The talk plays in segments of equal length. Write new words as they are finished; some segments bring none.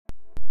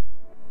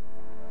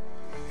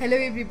Hello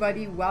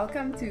everybody,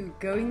 welcome to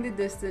Going the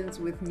Distance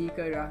with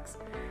Nico Rocks.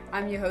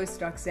 I'm your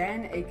host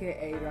Roxanne,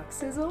 aka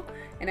Roxizzle,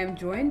 and I'm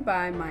joined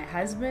by my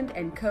husband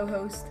and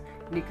co-host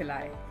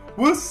Nikolai.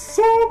 What's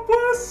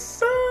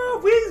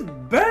up, we's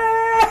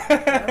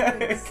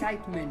back!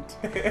 Excitement.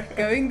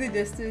 Going the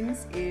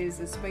Distance is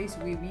a space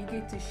where we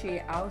get to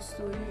share our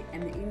story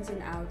and the ins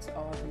and outs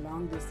of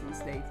long distance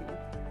dating.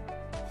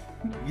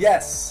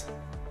 Yes!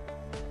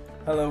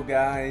 Hello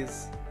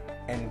guys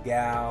and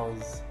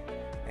gals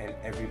and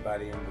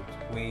everybody in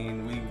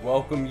between. We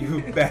welcome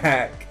you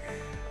back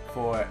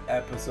for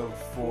episode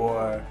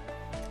 4.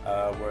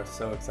 We're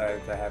so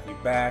excited to have you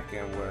back,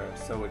 and we're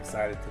so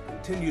excited to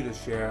continue to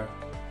share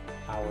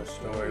our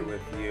story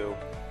with you.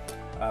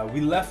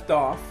 We left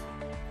off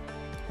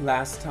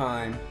last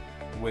time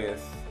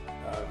with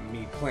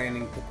me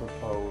planning to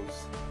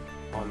propose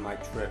on my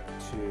trip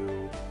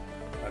to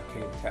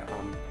Cape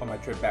Town, on my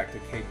trip back to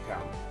Cape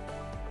Town.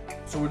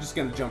 So we're just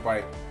gonna jump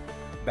right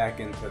back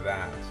into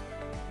that.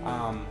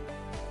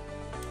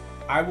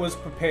 I was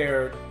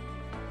prepared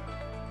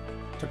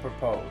to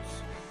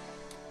propose.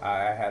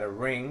 I had a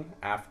ring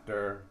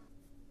after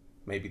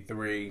maybe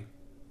 3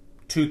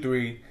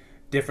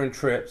 different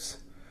trips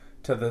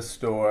to the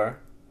store,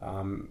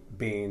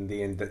 being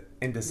the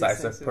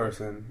indecisive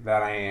person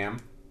that I am.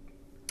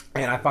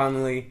 And I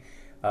finally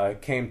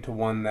came to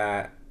one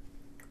that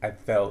I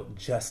felt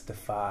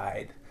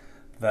justified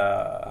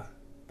the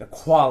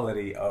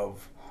quality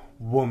of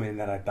woman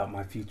that I thought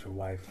my future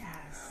wife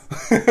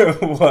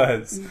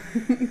was.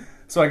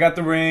 So I got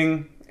the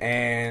ring,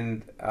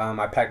 and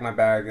I packed my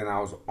bag, and I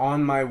was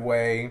on my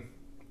way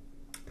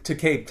to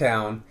Cape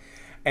Town.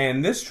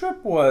 And this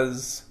trip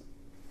was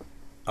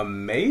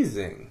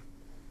amazing.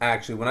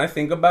 Actually, when I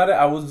think about it,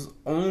 I was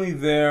only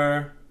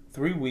there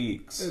 3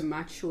 weeks. A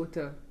much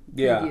shorter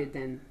period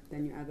than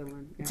your other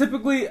one. Yeah.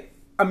 Typically,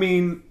 I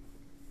mean,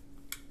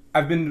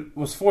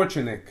 was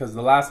fortunate because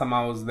the last time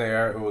I was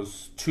there, it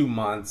was 2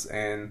 months,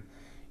 and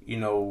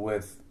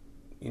with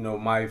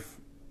my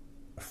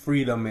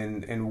freedom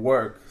in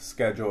work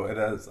schedule, it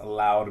has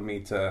allowed me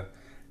to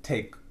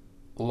take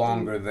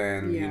longer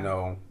than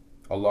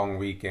a long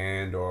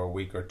weekend or a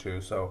week or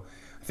two. So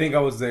I think I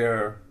was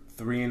there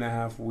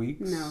 3.5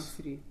 weeks. No,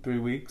 3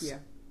 weeks. Yeah.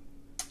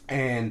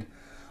 And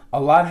a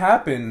lot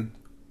happened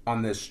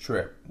on this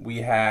trip.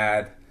 We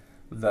had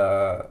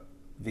the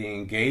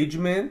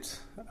engagement.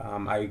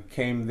 I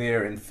came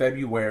there in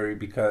February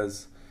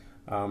because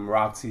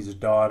Roxy's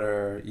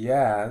daughter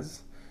Yaz,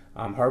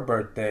 her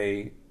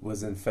birthday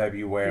was in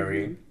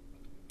February.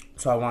 Mm-hmm.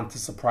 So I wanted to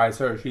surprise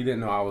her. She didn't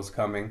know I was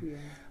coming. Yeah.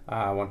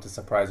 I wanted to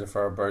surprise her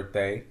for her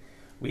birthday.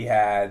 We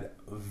had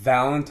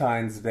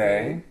Valentine's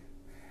Day.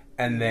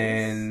 And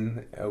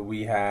then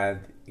we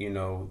had,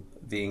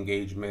 the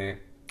engagement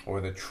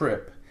or the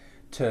trip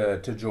to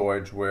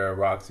George, where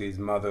Roxy's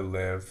mother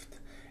lived.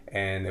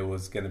 And it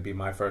was going to be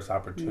my first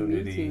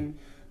opportunity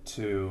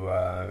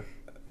to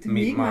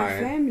meet my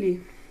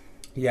family.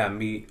 Yeah,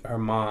 meet her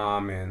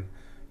mom and,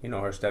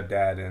 her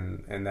stepdad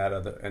and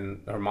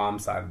her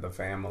mom's side of the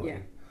family. Yeah.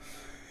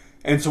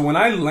 And so when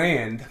I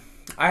land,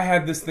 I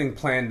had this thing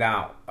planned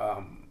out.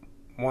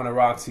 One of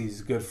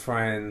Roxy's good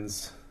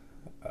friends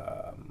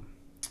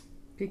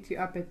picked me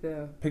up at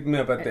the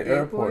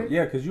airport.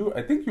 Yeah, because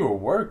I think you were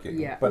working.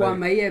 Yeah, but I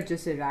may have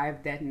just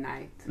arrived that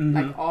night,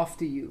 like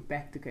after you,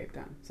 back to Cape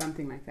Town,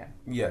 something like that.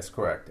 Yes,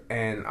 correct.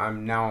 And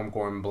I'm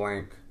going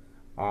blank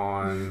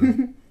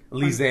on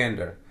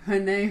Lysander. Her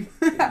name.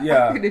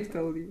 Yeah, I could have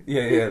told you.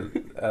 Yeah.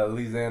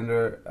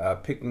 Lysander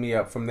picked me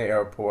up from the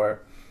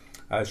airport.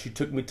 She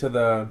took me to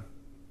the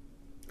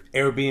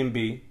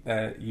Airbnb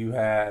that you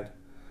had,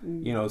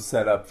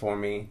 set up for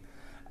me,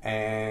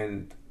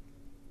 and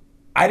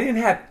I didn't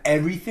have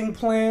everything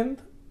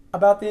planned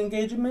about the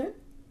engagement.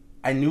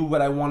 I knew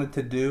what I wanted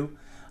to do.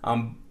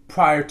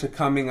 Prior to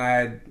coming, I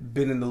had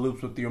been in the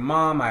loops with your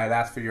mom. I had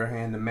asked for your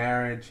hand in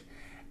marriage,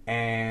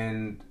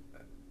 and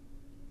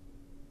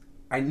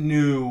I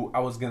knew I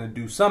was going to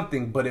do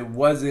something, but it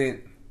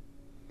wasn't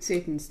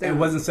set in stone. It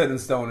wasn't set in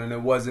stone, and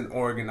it wasn't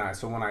organized.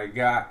 So when I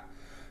got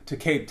to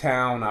Cape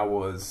Town, I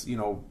was,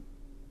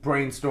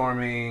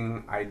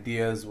 brainstorming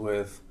ideas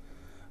with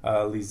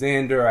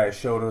Lysander. I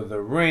showed her the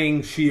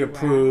ring. She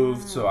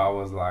approved. Wow. So I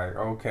was like,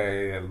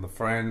 okay, the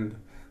friend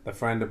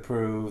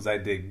approves. I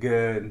did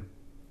good.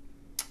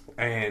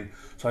 And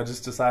so I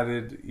just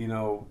decided,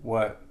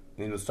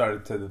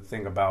 started to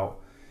think about,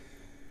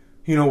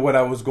 what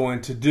I was going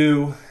to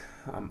do.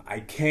 I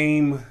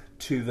came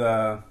to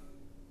the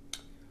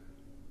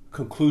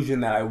conclusion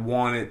that I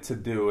wanted to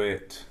do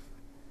it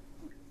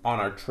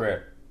on our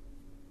trip.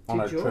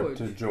 Trip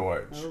to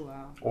George. Oh,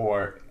 wow.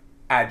 Or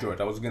at George.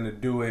 I was going to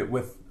do it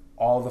with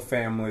all the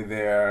family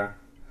there,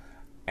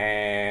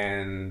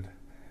 and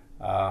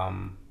I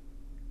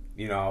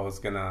was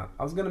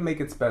gonna make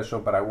it special,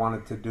 but I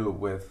wanted to do it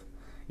with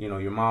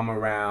your mom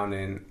around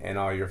and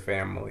all your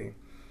family.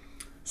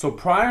 So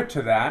prior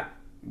to that,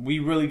 we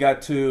really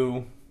got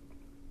to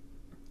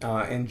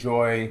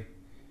enjoy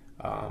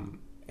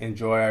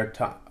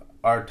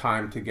our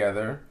time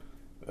together.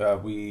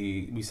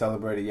 we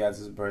celebrated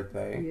Yaz's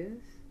birthday. Yes.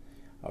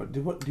 Oh,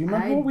 do you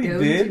remember what we did?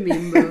 I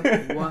don't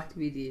remember what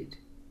we did,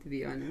 to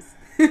be honest.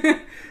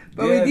 But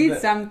we did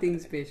something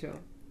special.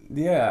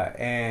 Yeah,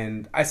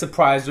 and I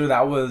surprised her.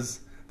 That was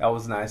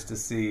nice to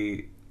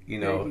see.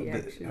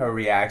 Her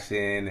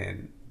reaction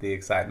and the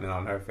excitement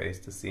on her face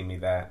to see me.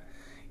 That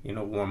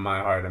warmed my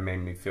heart and made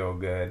me feel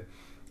good.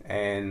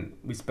 And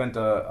we spent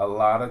a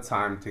lot of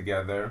time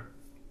together.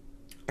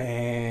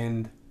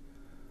 And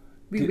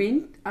we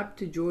went up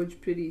to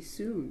George pretty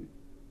soon.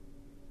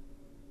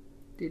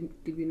 Did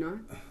we not?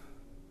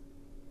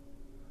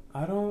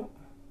 I don't.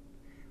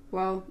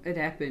 Well, it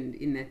happened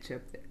in that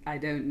trip. I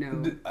don't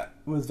know.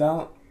 Was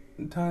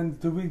Valentine's?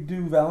 Did we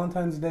do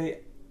Valentine's Day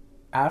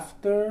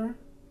after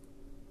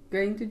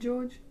going to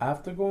George?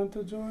 After going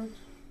to George?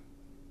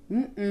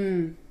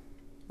 Mm-mm.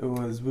 It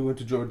was. We went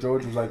to George.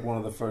 George was like one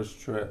of the first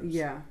trips.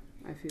 Yeah,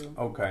 I feel.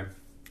 Okay.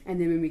 And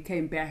then when we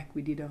came back,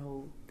 we did a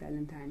whole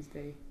Valentine's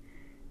Day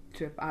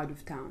trip out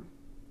of town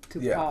to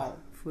Paarl.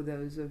 For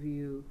those of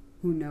you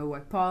who know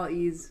what Paarl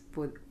is,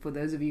 for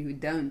those of you who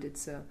don't,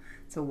 it's a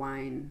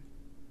wine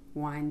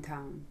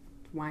town,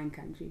 wine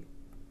country.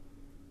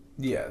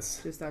 Yes.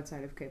 Just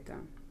outside of Cape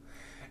Town.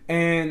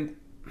 And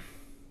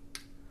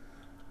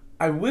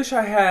I wish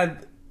I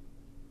had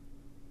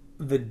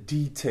the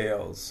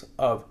details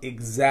of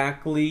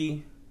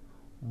exactly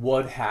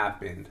what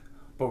happened.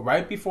 But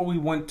right before we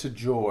went to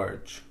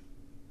George,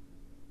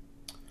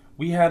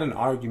 we had an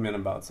argument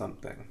about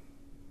something.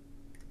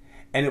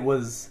 And it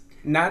was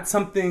not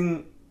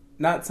something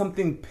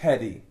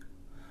petty,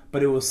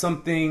 but it was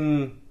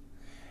something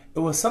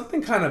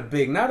kind of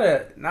big, not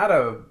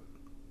a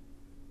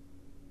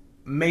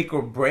make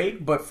or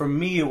break, but for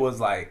me it was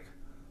like,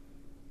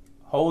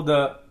 hold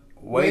up,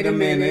 wait a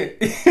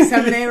minute.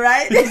 Something ain't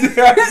right?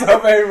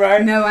 Something ain't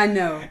right? No, I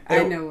know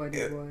what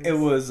it was. It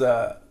was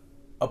a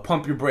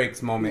pump your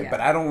brakes moment, but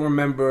I don't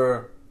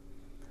remember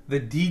the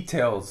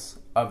details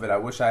of it. I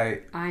wish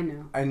I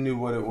know. I knew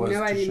what it was.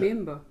 No, I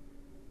remember.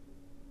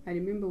 I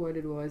remember what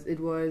it was. It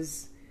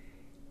was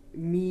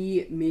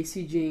me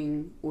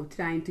messaging or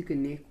trying to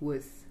connect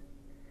with,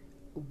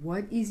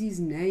 what is his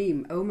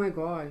name? Oh my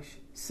gosh.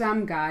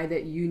 Some guy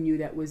that you knew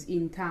that was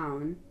in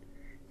town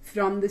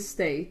from the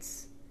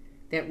States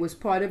that was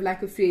part of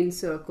like a friend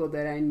circle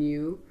that I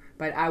knew,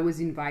 but I was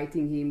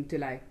inviting him to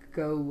like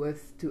go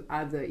with to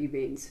other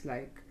events,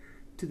 like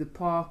to the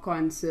park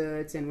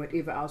concerts and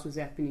whatever else was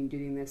happening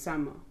during the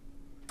summer.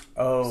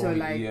 Oh, so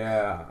like,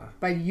 yeah.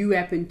 But you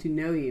happened to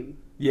know him.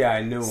 Yeah,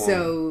 I knew him.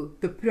 So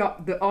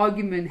the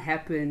argument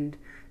happened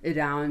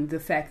around the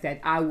fact that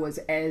I was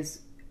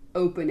as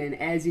open and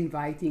as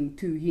inviting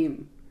to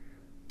him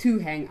to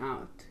hang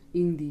out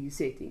in these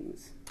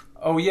settings.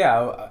 Oh,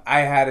 yeah. I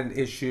had an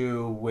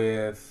issue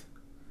with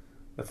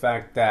the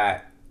fact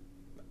that,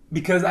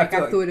 because I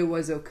thought it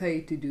was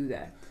okay to do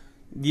that.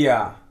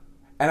 Yeah.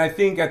 And I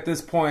think at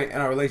this point in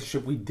our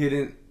relationship, we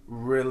didn't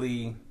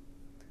really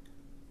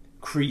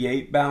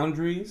create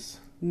boundaries.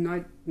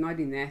 Not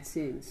in that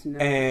sense, no.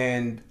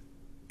 And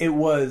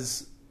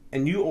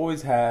you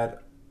always had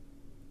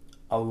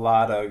a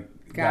lot of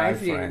guy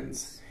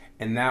friends.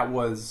 And that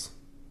was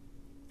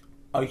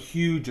a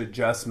huge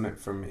adjustment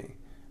for me,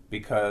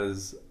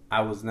 because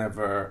I was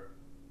never,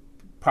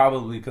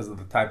 probably because of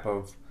the type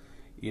of,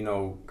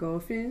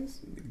 girlfriends?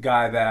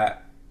 Guy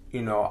that,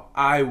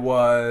 I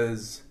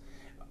was,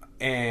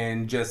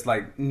 and just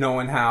like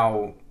knowing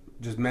how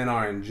just men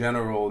are in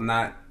general,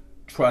 not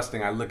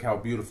trusting. I look how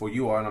beautiful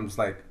you are, and I'm just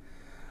like,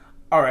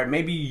 all right,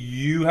 maybe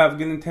you have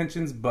good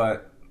intentions,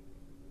 but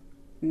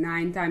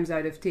 9 times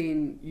out of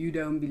 10, you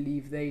don't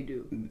believe they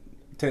do.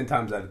 10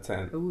 times out of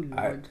 10. Oh,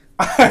 Lord.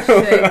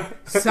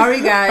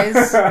 Sorry,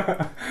 guys.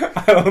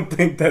 I don't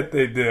think that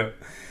they do.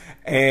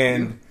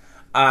 And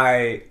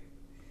I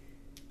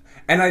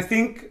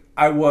think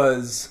I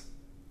was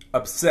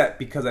upset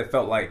because I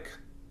felt like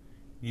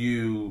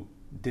you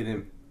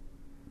didn't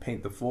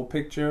paint the full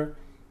picture.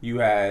 You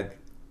had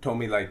told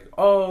me like,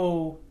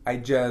 oh, I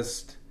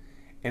just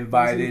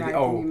invited,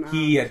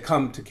 he had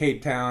come to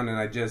Cape Town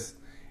and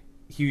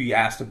he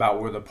asked about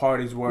where the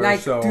parties were.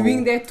 Like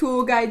doing that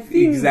tour guide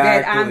thing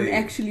that I'm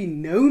actually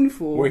known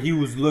for. Where he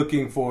was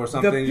looking for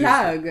something. The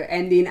plug.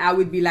 And then I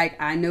would be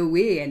like, I know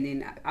where. And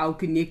then I'll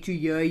connect you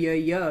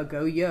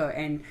go here.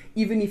 And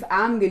even if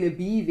I'm going to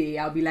be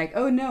there, I'll be like,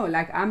 oh no,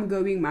 like I'm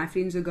going, my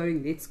friends are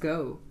going, let's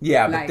go.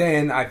 Yeah, like, but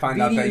then I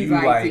find out that you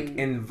like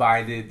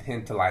invited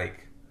him to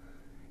like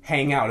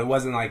hang out. It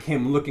wasn't like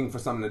him looking for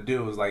something to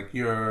do. It was like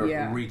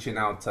you're reaching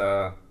out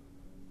to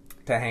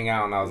hang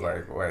out. And I was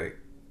like, wait.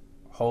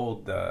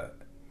 Hold the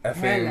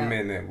effing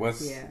minute.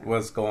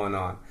 What's going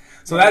on?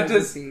 So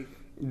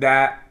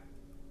that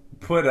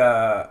put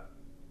a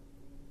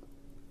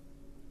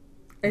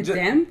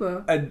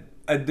damper.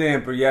 A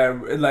damper, yeah.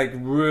 Like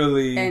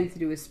really. And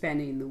threw a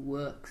spanner in the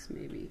works,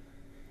 maybe.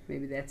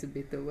 Maybe that's a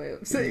bit the way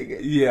of saying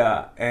it.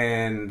 Yeah,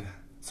 and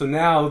so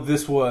now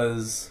this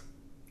was,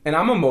 and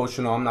I'm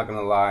emotional. I'm not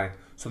gonna lie.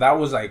 So that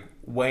was like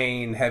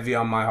weighing heavy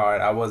on my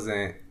heart. I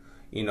wasn't,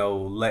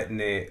 letting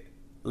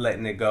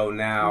it go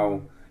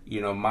now.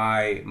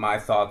 my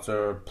thoughts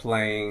are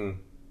playing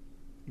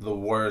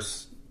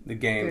the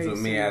games Very with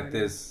me similar. at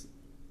this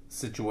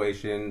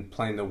situation,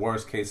 playing the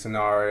worst case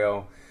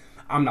scenario.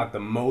 I'm not the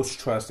most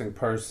trusting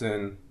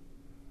person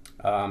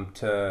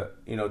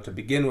to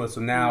begin with.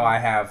 So now I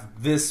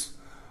have this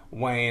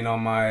weighing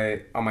on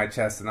my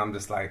chest, and I'm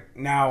just like,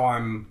 now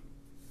I'm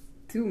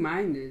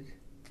Two-minded.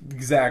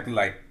 exactly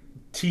like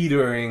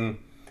teetering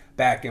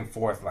back and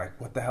forth. Like,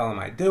 what the hell am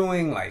I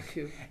doing? Like,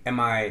 Sure. am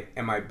I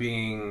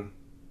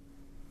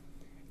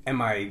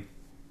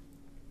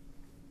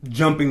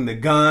jumping the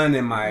gun?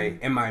 Am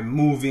I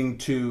moving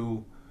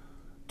too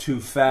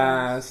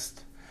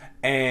fast?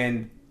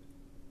 And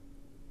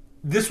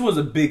this was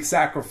a big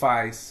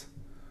sacrifice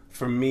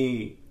for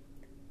me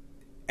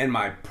in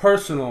my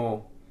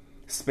personal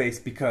space,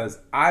 because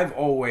I've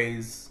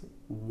always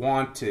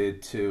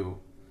wanted to,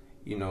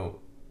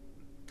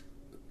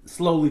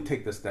 slowly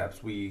take the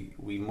steps. We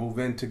move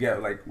in together,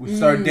 like we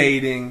start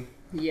dating,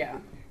 Yeah.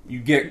 you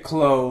get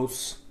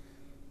close,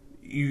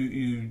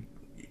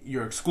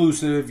 you're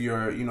exclusive,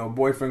 you're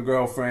boyfriend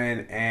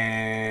girlfriend,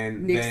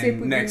 and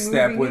next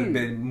step would have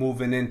been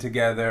moving in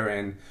together,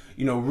 and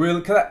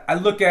really, cause I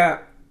look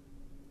at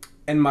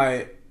in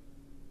my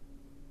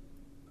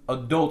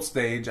adult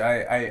stage,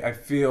 I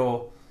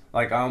feel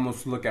like I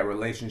almost look at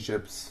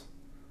relationships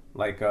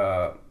like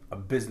a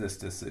business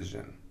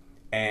decision,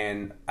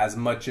 and as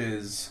much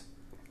as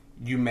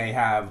you may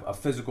have a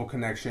physical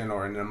connection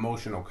or an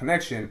emotional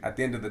connection, at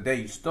the end of the day,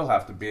 you still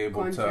have to be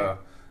able to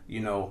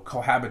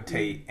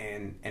cohabitate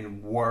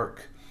and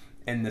work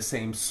in the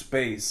same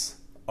space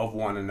of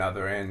one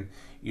another, and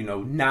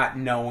not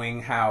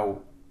knowing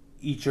how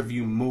each of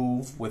you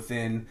move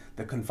within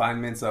the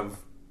confinements of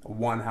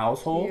one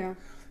household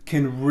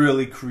can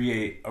really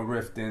create a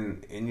rift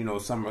in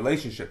some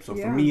relationships. So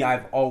for me,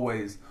 I've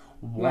always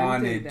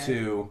wanted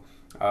to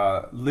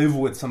live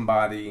with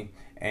somebody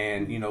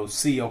and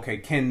see, okay,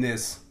 can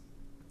this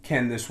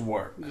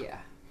work?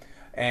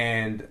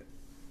 And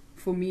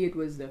for me it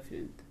was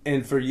different.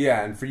 And for you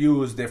it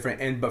was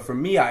different. But for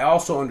me, I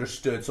also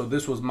understood. So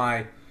this was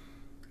my,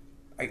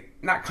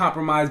 not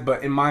compromise,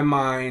 but in my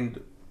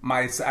mind,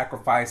 my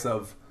sacrifice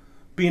of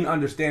being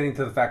understanding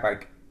to the fact,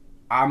 like,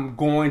 I'm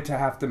going to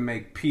have to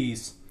make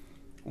peace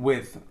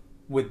with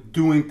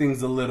doing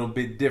things a little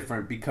bit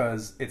different,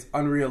 because it's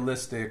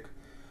unrealistic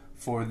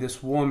for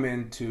this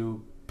woman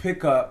to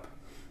pick up,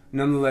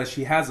 nonetheless,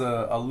 she has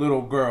a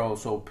little girl,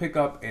 so pick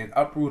up and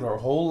uproot her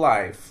whole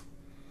life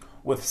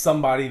with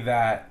somebody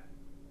that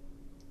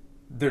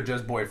they're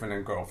just boyfriend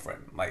and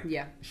girlfriend. Like,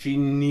 she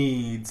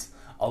needs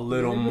a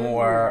little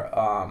more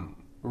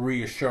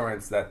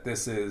reassurance that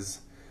this is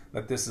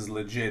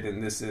legit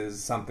and this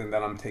is something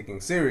that I'm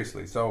taking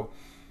seriously. So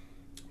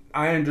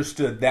I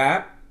understood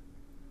that,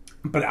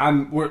 but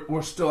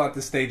we're still at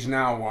the stage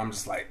now where I'm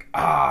just like,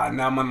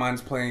 now my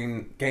mind's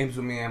playing games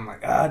with me. I'm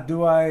like,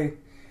 do I?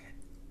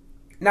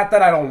 Not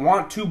that I don't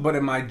want to, but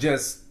am I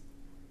just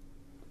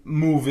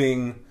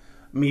moving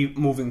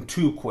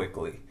too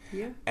quickly?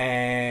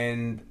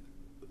 And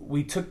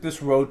we took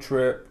this road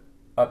trip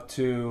up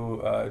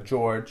to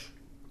George,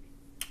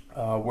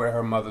 where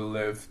her mother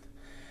lived,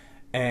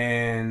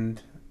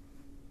 and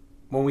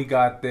when we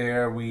got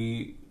there,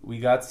 we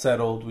got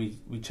settled.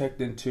 We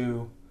checked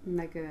into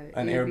like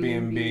an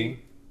Airbnb,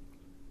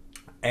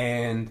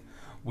 and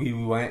we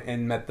went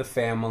and met the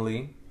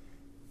family.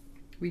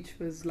 Which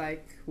was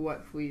like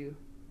what for you?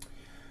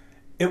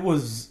 It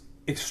was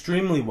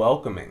extremely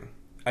welcoming.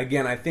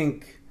 Again, I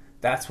think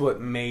that's what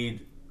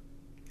made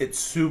it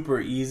super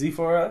easy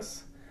for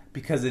us,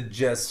 because it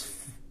just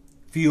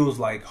feels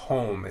like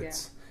home.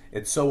 It's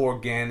so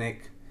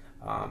organic.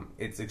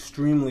 It's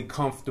extremely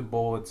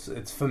comfortable.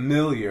 It's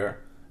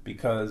familiar,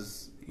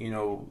 because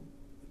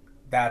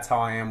that's how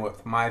I am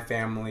with my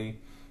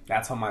family.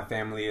 That's how my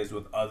family is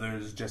with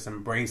others, just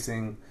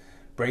embracing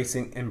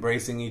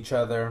each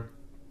other.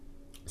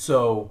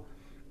 So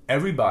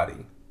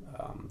everybody,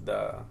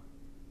 the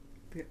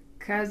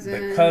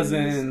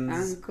cousins,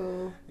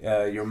 uncle,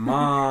 your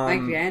mom, my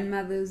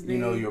grandmother's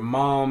there. Your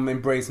mom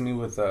embraced me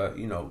with a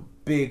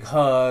big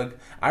hug.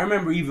 I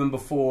remember even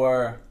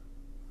before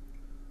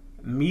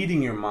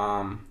meeting your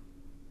mom,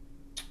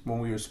 when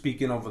we were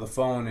speaking over the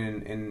phone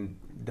and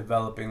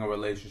developing a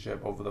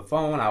relationship over the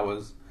phone, I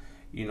was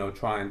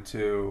trying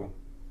to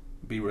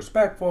be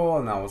respectful,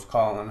 and I was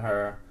calling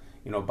her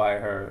by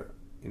her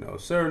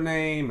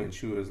surname, and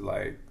she was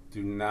like,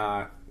 do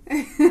not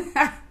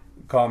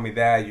call me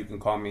that. You can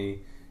call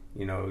me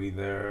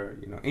either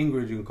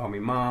Ingrid, you can call me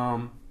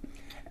mom.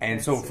 And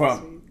That's so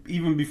from sweet.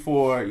 even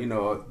before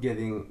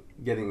getting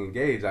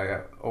engaged,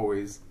 I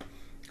always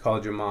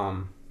called your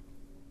mom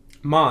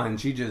Ma, and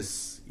she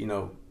just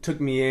took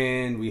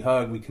me in, we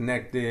hugged, we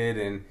connected,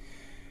 and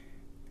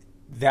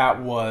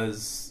that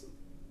was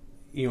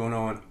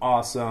an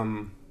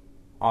awesome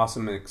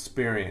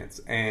experience.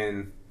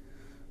 And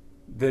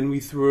then we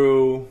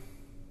threw.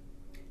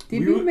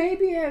 Did we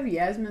maybe have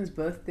Yasmin's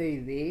birthday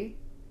there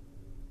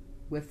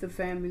with the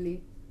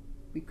family?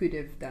 We could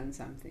have done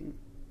something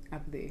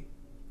up there.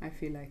 I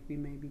feel like we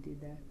maybe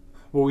did that.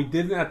 Well, we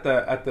didn't at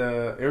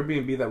the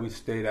Airbnb that we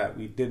stayed at.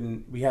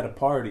 We had a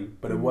party,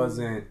 but it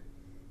wasn't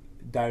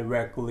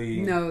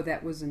directly. No,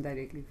 that wasn't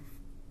directly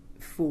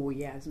for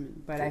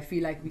Yasmin. But I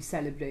feel like we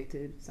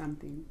celebrated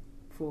something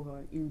for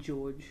her in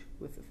George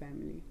with the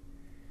family.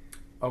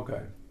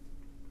 Okay.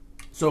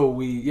 So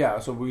we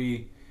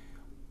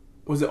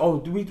was it? Oh,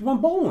 we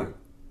went bowling.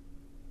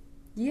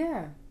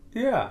 Yeah.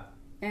 Yeah.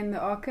 And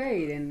the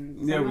arcade and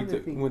some Yeah, other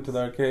things. went to the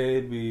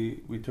arcade.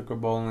 We took her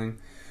bowling,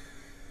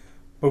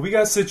 but we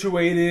got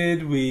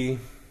situated. We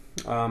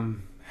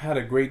had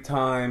a great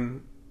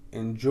time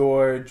in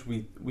George.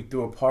 We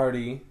threw a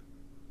party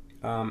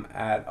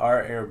at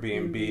our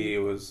Airbnb. It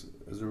was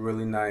a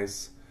really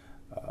nice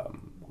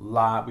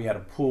lot. We had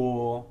a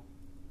pool.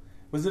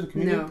 Was it a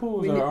community pool? Or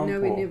was it our own no,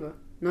 pool? we never.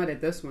 Not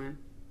at this one.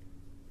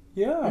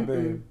 Yeah,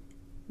 babe.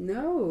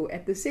 No,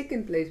 at the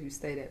second place we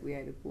stayed at, we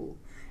had a pool.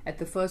 At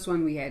the first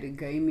one, we had a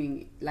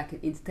gaming, like an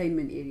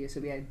entertainment area. So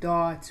we had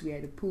darts, we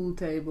had a pool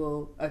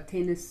table, a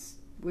tennis.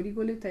 What do you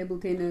call it? Table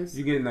tennis.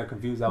 You're getting that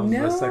confused. That was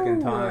the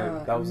second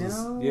time. That was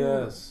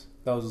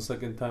that was the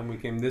second time we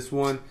came. This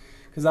one,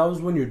 because that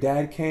was when your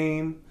dad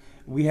came.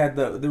 We had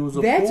there was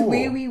a That's pool.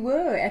 where we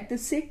were at the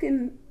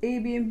second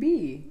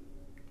Airbnb.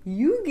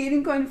 You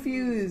getting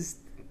confused?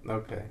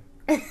 Okay.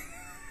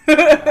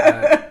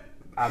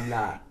 I'm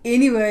not.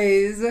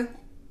 Anyways,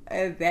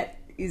 that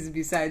is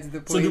besides the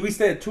point. So did we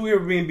stay at two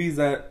Airbnbs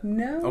that?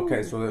 No.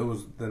 Okay, so it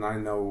was. Then I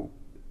know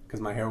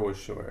because my hair was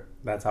short.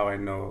 That's how I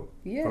know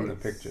from the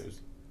Yes.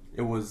 pictures.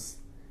 It was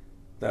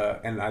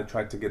and I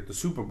tried to get the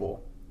Super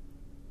Bowl,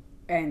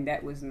 And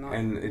that was not.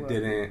 and it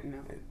didn't. No.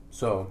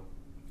 So,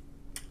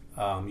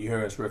 you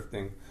hear us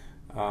rifting.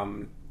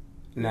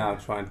 Now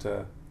trying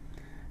to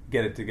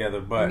get it together,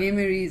 but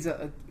Memories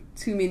are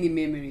too many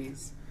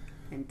memories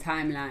and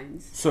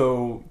timelines.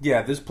 so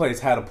yeah, this place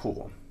had a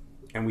pool,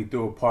 and we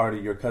threw a party.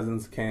 Your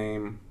cousins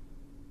came.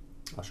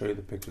 I'll show you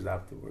the pictures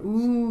afterwards.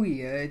 Ooh,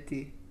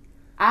 yeti.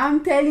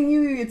 I'm telling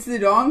you, it's the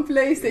wrong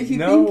place that you're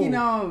No. thinking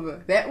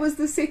of. That was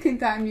the second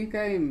time you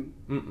came.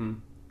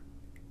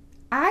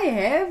 I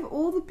have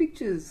all the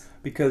pictures.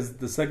 Because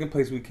the second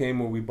place we came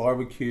where we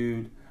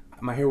barbecued,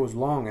 my hair was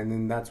long, and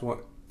then that's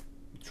what.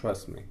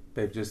 Trust me,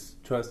 babe.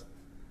 Just trust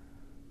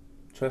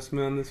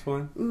me on this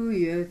one. Ooh,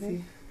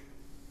 yeti.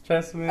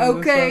 Trust me. On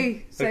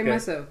Okay, this say one?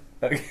 myself.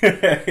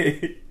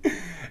 Okay.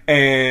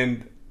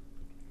 And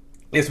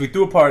yes, we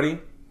threw a party.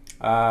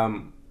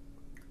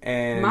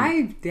 And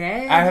My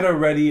dad. I had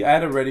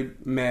already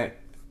met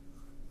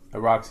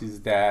Roxy's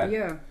dad.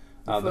 Yeah.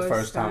 The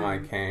first time I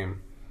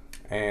came,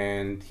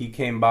 and he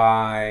came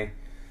by,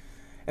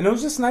 and it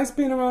was just nice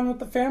being around with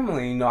the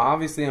family. You know,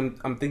 obviously,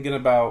 I'm thinking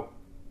about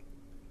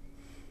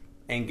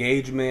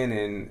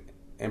engagement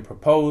and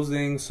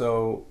proposing.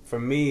 So for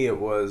me, it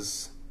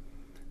was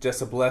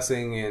just a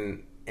blessing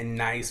and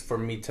nice for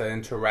me to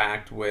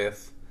interact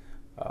with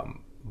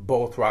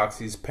both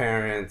Roxy's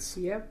parents.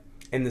 Yep.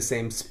 In the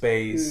same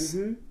space.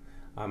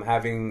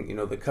 Having,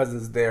 the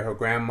cousins there, her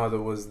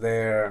grandmother was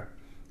there,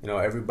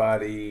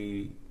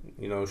 everybody,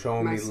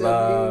 showing My me siblings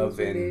love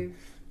were and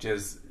there.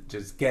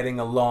 just getting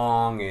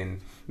along,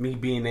 and me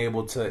being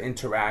able to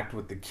interact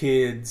with the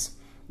kids,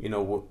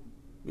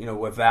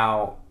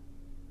 without,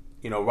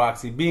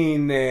 Roxy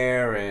being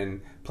there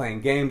and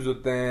playing games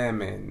with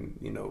them, and,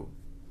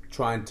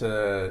 trying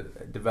to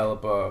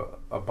develop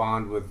a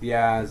bond with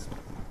Yaz.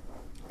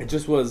 It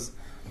just was,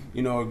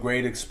 a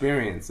great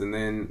experience. And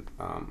then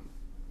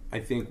I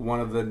think one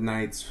of the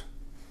nights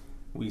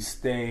we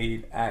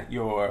stayed at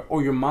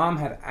your mom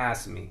had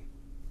asked me.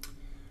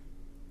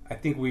 I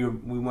think we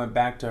went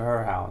back to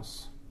her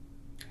house,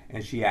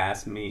 and she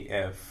asked me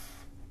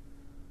if,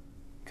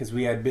 because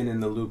we had been in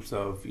the loops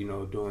of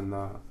doing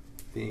the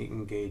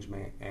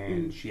engagement,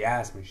 and she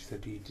asked me. She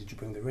said, "Did you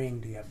bring the ring?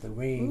 Do you have the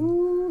ring?"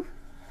 Ooh.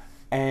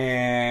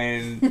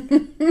 And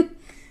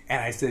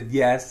and I said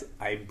yes,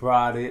 I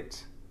brought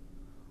it.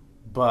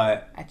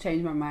 But I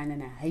changed my mind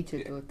and I hate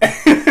your daughter.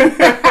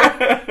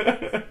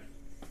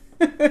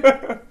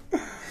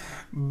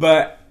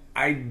 But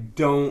I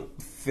don't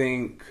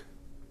think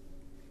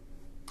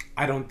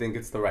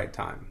it's the right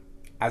time.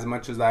 As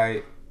much as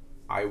I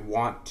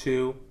want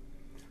to,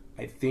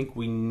 I think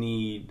we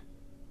need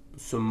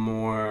some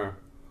more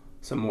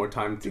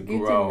time to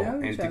grow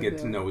and to get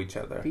to know each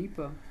other.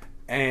 Deeper.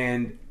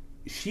 And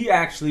she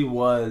actually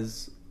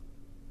was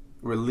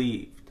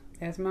relieved.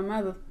 That's my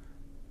mother.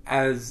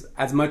 As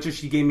much as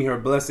she gave me her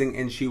blessing,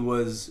 and she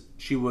was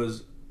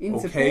In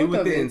okay support with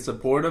of it, it. in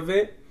support of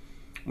it.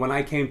 When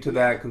I came to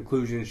that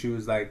conclusion, she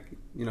was like,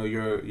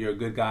 you're a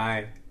good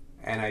guy,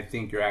 and I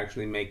think you're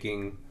actually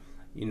making,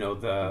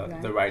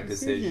 the right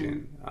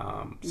decision.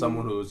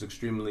 Someone who is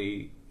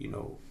extremely,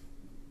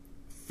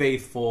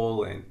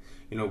 faithful and,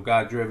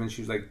 God driven.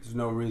 She was like, there's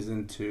no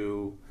reason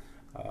to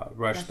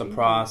rush the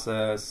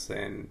process,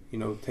 and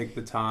take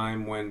the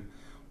time. When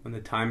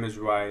the time is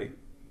right,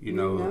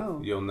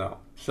 you'll know.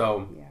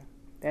 So Yeah,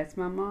 that's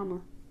my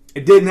mama.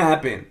 it didn't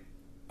happen.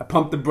 I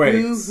pumped the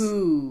brakes.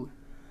 Boo-hoo.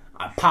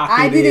 I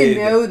pocketed. I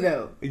didn't know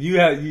though.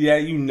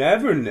 You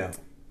never know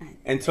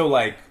until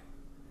like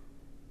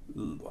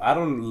I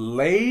don't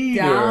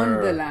later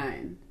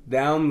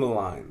down the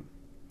line,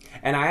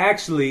 and I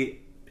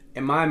actually,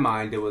 in my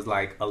mind, it was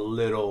like a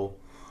little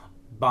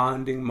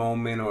bonding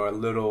moment or a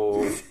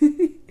little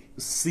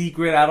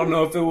secret. I don't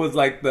know if it was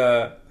like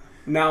the.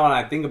 Now when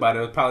I think about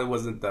it, it probably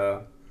wasn't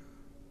the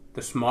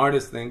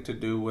smartest thing to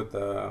do with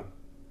the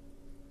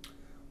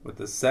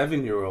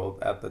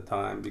 7-year-old at the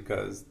time,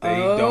 because they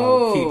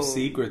don't keep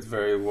secrets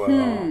very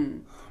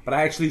well. But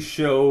I actually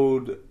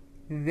showed.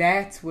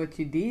 That's what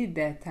you did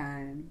that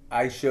time.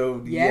 I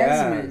showed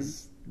Yasmin.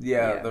 Yes.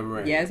 Yeah, the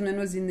ring. Yasmin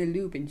was in the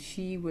loop, and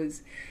she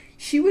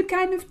would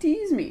kind of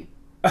tease me.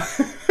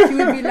 She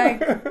would be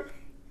like,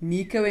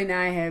 Nico and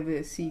I have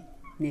a secret.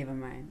 Never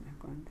mind,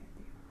 I can't tell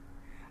you.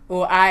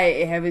 Or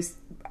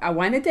I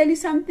want to tell you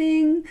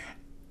something.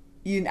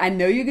 I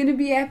know you're going to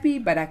be happy,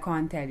 but I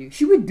can't tell you.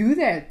 She would do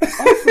that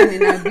often,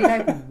 and I'd be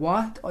like,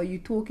 what are you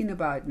talking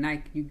about?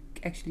 Like, you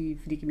actually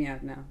freaking me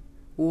out now.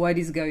 What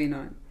is going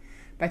on?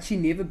 But she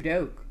never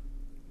broke.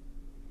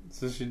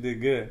 So she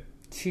did good.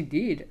 She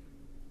did.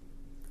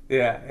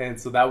 Yeah, and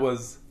so that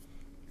was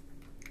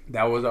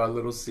our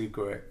little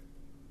secret.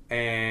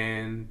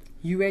 And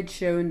you had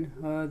shown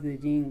her the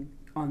ring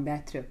on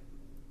that trip.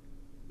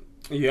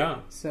 Yeah.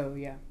 So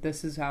yeah,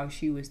 this is how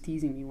she was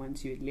teasing me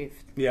once you had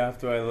left. Yeah,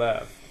 after I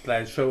left. But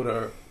I showed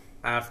her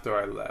after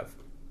I left.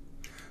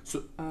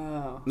 So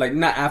like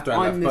not after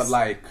I left, but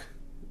like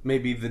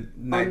maybe the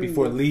night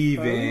before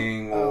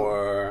leaving,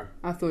 or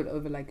I thought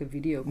over like a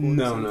video call.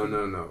 No.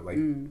 Like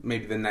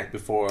maybe the night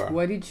before.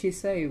 What did she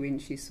say when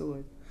she saw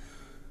it?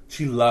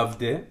 She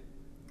loved it.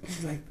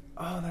 She's like,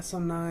 "Oh, that's so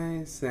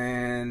nice."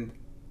 And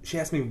she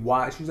asked me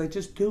why. She was like,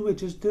 "Just do it,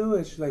 just do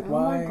it." She's like,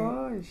 "Why?"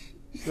 Oh my gosh.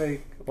 She's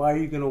like, "Why are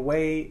you gonna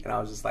wait?" And I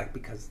was just like,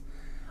 "Because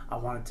I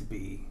want it to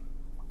be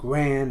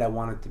grand. I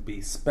want it to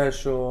be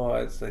special.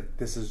 It's like,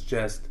 this is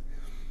just.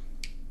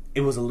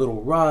 It was a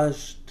little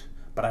rushed,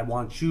 but I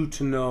want you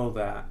to know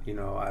that, you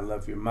know, I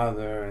love your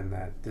mother and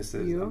that this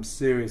is, I'm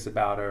serious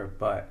about her,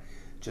 but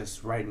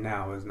just right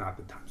now is not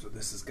the time. So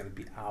this is going to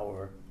be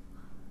our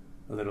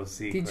little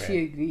secret." Did she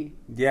agree?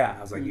 Yeah.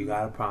 I was like, "You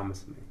got to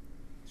promise me."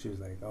 She was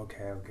like,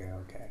 okay.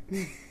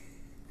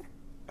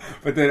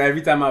 But then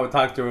every time I would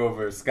talk to her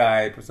over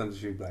Skype or something,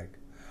 she'd be like,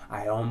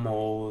 I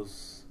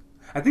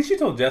think she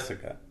told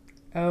Jessica.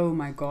 Oh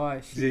my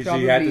gosh. She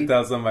had to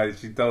tell somebody.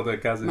 She told her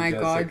cousin my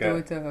Jessica. My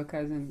goddaughter, her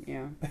cousin,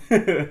 yeah.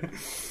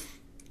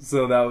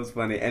 So that was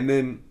funny. And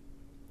then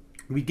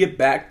we get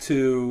back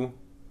to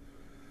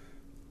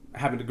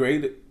having a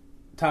great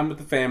time with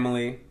the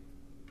family.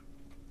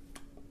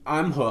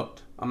 I'm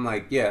hooked. I'm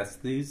like, yes,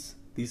 these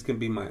can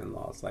be my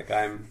in-laws. Like,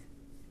 I'm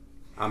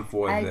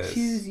for this. I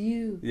choose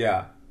you.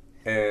 Yeah.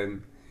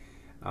 And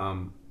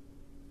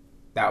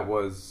that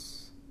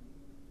was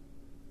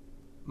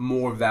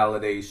more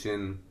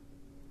validation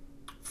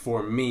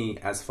for me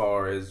as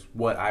far as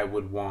what I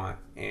would want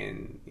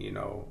in, you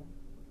know,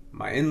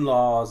 my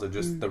in-laws, or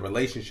just the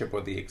relationship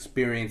or the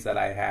experience that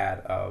I had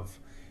of,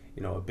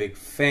 you know, a big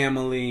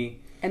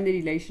family. And the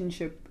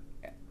relationship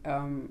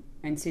and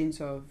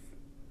sense of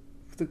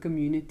the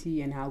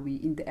community and how we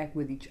interact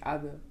with each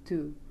other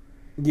too.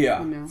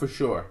 Yeah, you know? For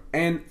sure.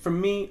 And for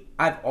me,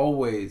 I've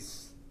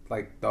always,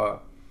 like, the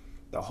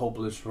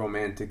hopeless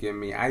romantic in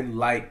me, I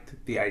liked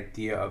the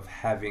idea of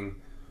having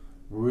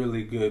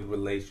really good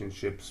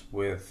relationships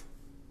with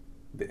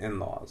the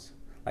in-laws.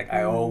 Like,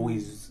 I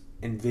always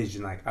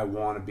envision, like, I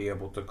want to be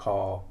able to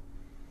call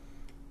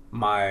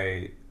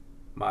my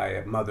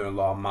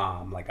mother-in-law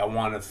mom. Like, I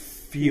want to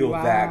feel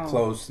that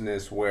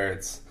closeness where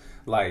it's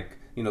like,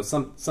 you know,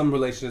 some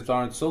relationships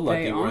aren't so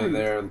lucky where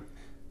they're,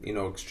 you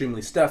know,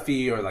 extremely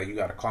stuffy, or like, you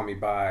got to call me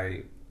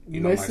by,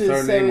 you know, Mrs. my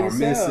surname or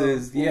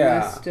Mrs.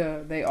 Yeah.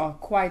 Mr. They are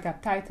quite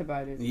uptight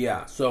about it.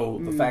 Yeah. So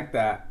the fact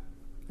that,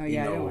 you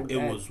know, it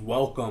was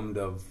welcomed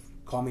of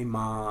call me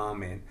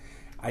mom, and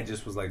I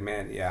just was like,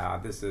 man, yeah,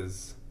 this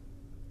is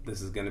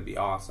going to be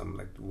awesome.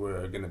 Like,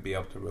 we're going to be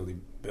able to really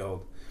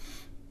build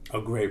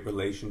a great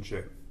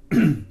relationship.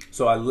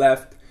 So I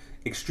left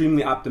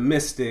extremely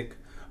optimistic,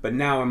 but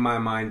now in my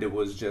mind it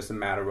was just a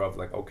matter of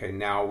like, okay,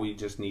 now we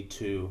just need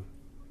to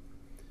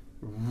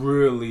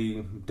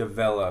really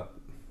develop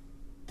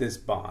this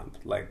bond.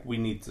 Like, we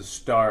need to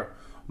start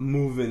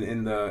moving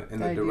in the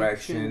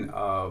direction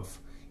of,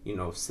 you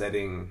know,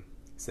 setting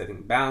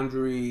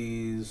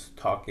boundaries,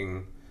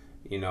 talking,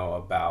 you know,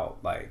 about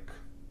like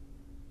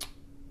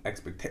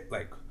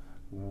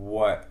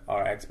what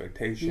our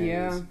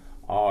expectations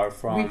are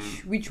from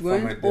which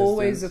weren't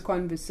always a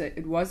conversation.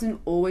 It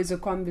wasn't always a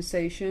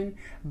conversation,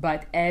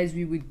 but as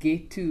we would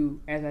get to,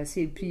 as I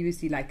said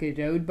previously, like a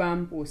road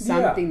bump or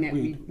something that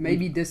we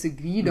maybe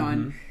disagreed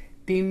on,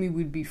 then we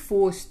would be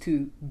forced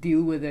to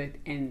deal with it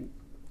and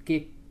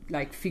get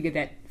like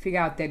figure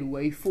out that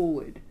way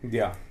forward.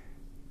 Yeah,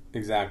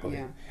 exactly.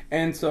 Yeah.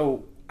 And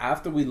so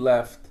after we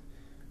left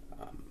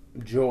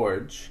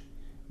George,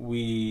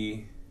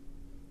 we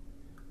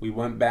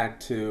went back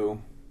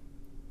to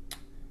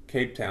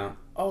Cape Town.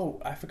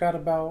 Oh, I forgot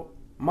about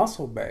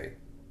Muscle Bay.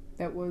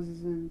 That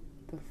wasn't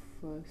the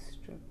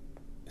first trip.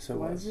 So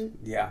was it?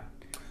 Yeah.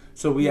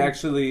 So we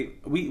actually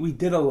we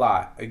did a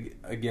lot.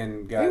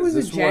 Again, guys, It was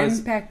this a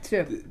jam-packed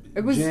trip.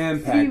 It was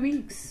jam-packed. 3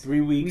 weeks.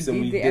 3 weeks, We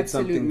and did we the did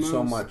absolute something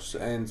so most.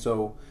 much. And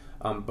so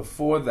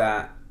before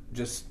that,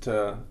 just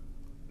to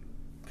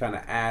kind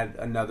of add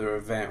another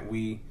event,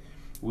 we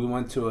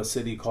went to a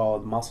city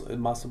called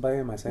Muscle Bay.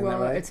 Am I saying Well,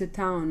 that right? it's a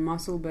town,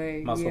 Muscle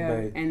Bay. Muscle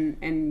Bay.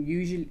 And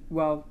usually,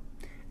 well,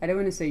 I don't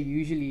want to say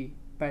usually,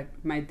 but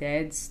my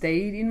dad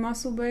stayed in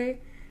Muscle Bay.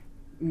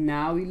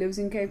 Now he lives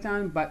in Cape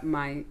Town, but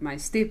my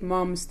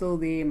stepmom's still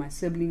there. My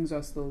siblings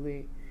are still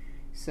there.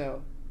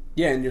 So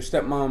Yeah, and your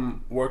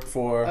stepmom worked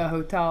for a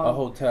hotel. a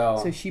hotel.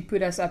 So she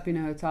put us up in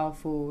a hotel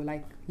for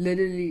like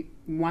literally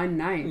one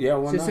night. Yeah,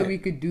 one just so night. we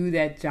could do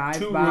that drive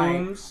 2 by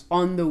rooms.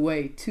 on the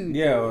way to.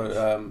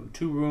 Yeah,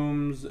 2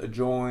 rooms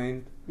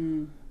adjoined.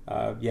 Mm.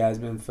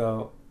 Yasmin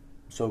felt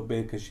so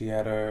big because she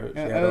had her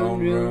Her own own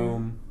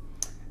room.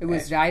 It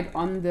was right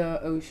on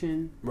the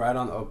ocean, Right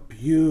on a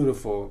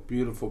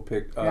beautiful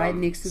pic. right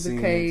next to the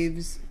scenes.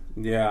 caves.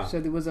 Yeah.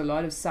 So there was a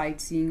lot of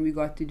sightseeing we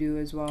got to do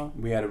as well.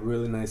 We had a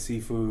really nice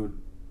seafood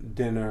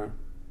dinner.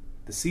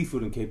 The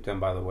seafood in Cape Town,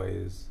 by the way,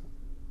 is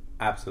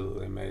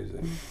absolutely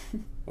amazing.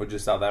 Or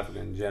just South Africa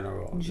in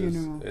general.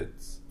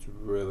 It's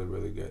really,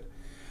 really good.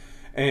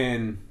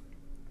 And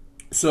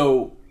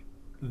so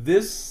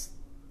this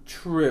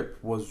trip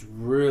was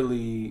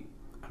really,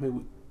 I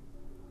mean,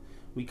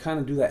 we kind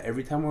of do that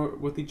every time we're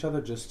with each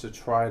other, just to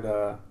try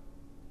to,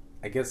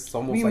 I guess it's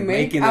almost We like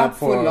make making up up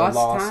for for lost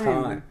lost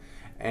time. time.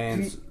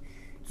 And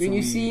When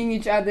you're seeing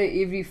each other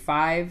every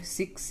 5,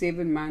 6,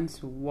 7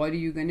 months, what are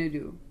you gonna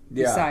do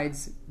Yeah.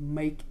 besides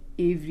make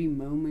every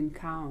moment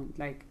count,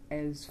 like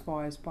as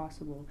far as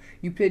possible?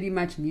 You pretty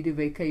much need a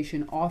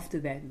vacation after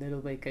that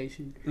little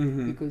vacation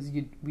because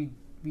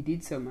we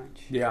did so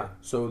much. Yeah,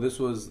 so this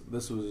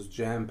was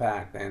jam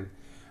packed, and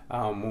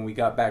when we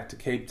got back to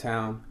Cape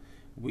Town,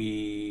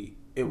 we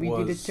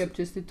did a trip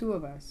just the two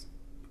of us.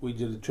 We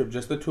did a trip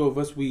just the two of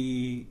us.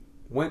 We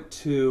went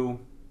to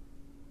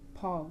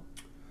Paul,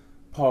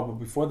 but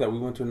before that, we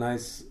went to a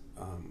nice.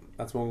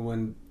 That's when we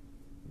went.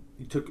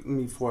 You took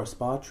me for a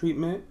spa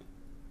treatment.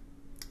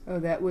 oh,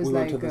 that was We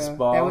went to the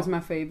spa. that was my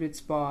favorite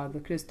spa, the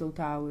Crystal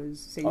Towers.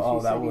 Century Oh,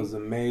 that City. was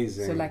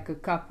amazing. So like a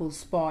couple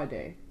spa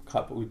day.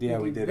 we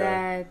did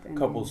that, a and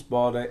couple then-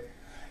 spa day.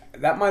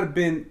 That might have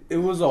been. It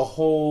was a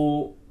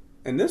whole,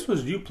 and this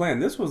was you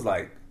planned. This was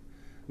like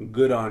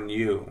good on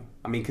you.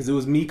 I mean, because it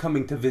was me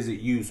coming to visit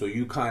you, so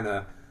you kind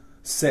of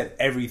set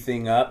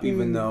everything up.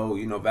 Even though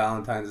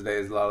Valentine's Day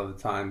is a lot of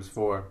the times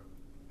for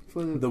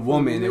the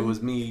woman. It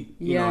was me,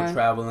 you know,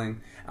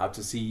 traveling out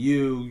to see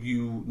you.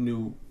 You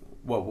knew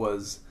what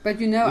was. But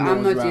you know, I'm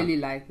it was not around- really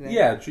like that.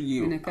 Yeah,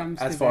 you. When it comes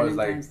as to far as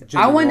Valentine's like Day.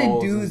 I want to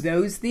roles do and-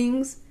 those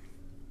things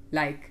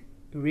like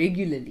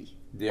regularly.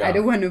 Yeah. I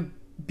don't want to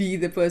be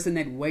the person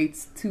that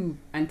waits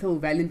until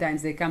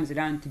Valentine's Day comes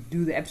around to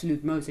do the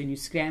absolute most, and you're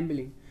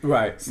scrambling.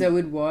 Right. So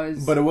it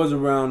was. But it was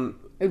around.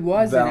 It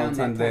was around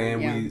Valentine's that Day,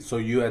 time, and so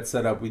you had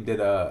set up. We did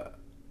a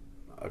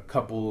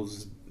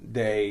couple's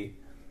day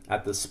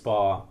at the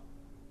spa,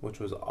 which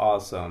was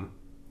awesome.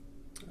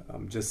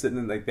 Just sitting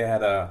in, like, they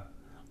had a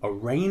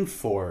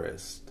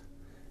rainforest.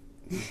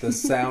 The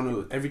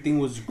sound, everything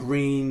was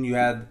green.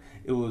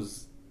 It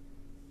was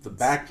the I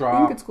backdrop.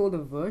 think it's called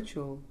a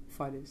virtual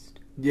forest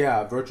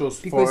Yeah, virtual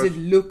because forest. it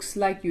looks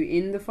like you're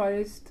in the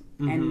forest,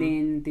 Mhm. and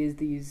then there's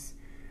these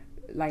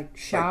like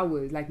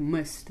showers, like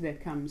mist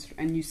that comes,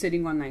 and you're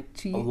sitting on like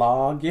A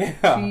log, yeah.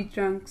 tree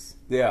trunks,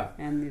 Yeah.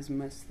 and there's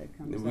mist that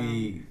comes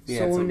We down.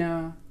 had some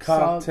Sauna,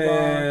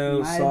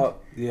 cocktails,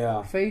 salt bath,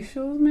 yeah.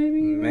 facials, maybe.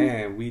 even.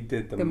 Man, we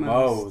did the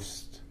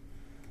most.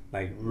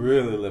 Like,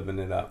 really living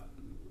it up.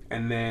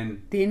 And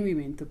then Then we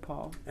went to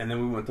Paul.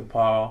 we went to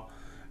Paul.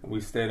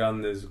 We stayed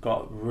on this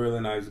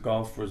really nice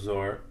golf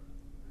resort,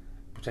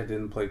 which I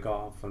didn't play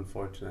golf,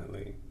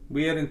 unfortunately.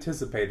 We had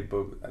anticipated,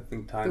 but I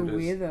think time The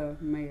just weather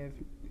may have.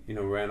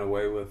 ran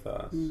away with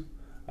us.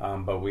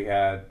 But we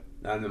had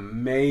an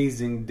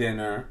amazing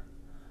dinner.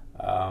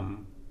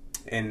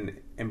 In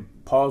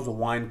Paul's a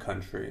wine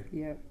country,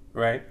 Yeah.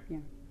 right? Yeah.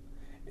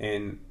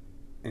 In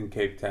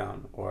Cape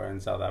Town or in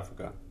South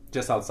Africa,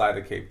 just outside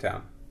of Cape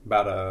Town,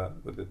 about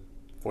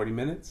 40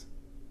 minutes.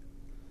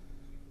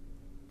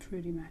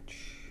 Pretty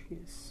much,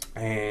 yes.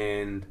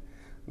 And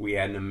we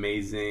had an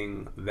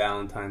amazing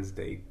Valentine's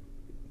Day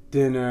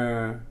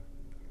dinner.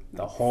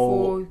 The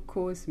whole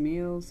 4-course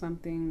meal,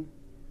 something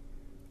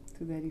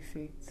to that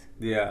effect.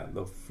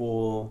 the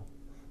full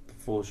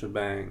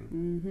shebang.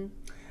 Mm-hmm.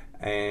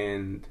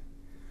 And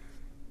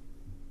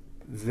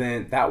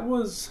then that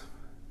was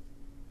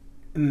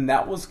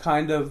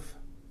kind of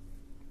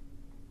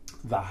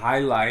the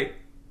highlight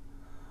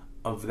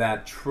of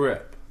that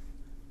trip.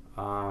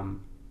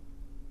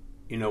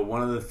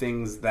 One of the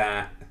things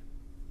that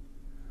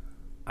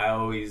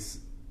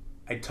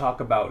I talk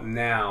about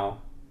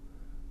now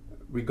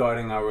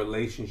regarding our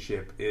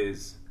relationship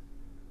is,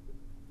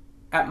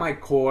 at my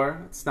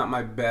core, it's not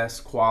my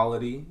best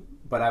quality,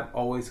 but I've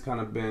always kind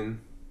of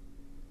been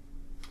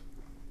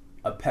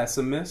a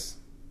pessimist.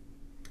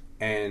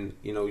 And,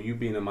 you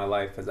being in my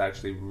life has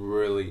actually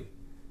really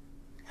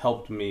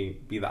helped me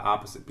be the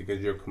opposite,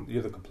 because you're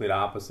the complete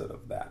opposite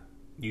of that.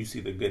 You see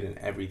the good in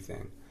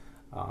everything,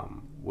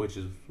 which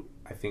is,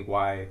 I think,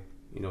 why,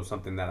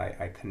 something that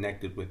I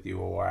connected with you,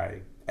 or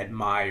I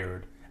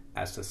admired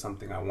as to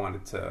something I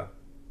wanted to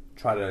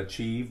try to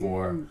achieve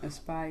or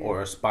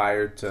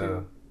aspire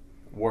to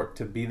work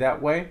to be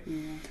that way.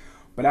 Yeah.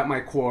 But at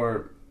my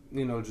core,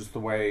 just the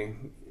way,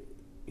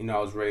 I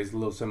was raised a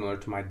little similar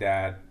to my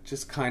dad,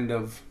 just kind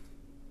of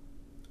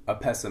a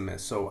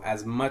pessimist. So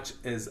as much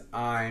as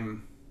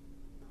I'm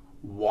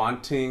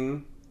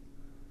wanting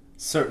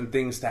certain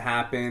things to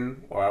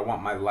happen, or I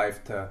want my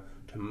life to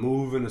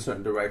move in a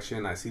certain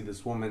direction, I see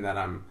this woman that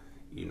I'm,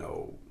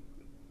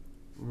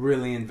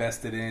 really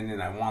invested in,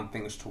 and I want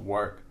things to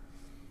work.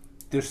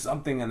 There's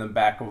something in the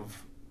back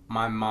of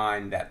my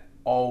mind that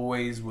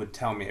always would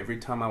tell me, every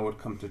time I would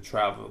come to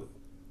travel,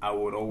 I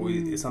would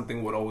always,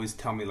 something would always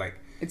tell me, like,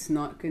 it's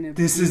not gonna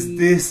this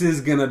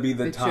is gonna be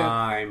the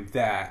time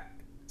that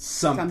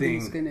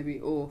something's gonna be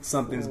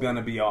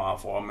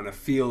off, or I'm gonna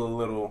feel a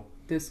little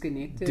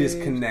disconnected.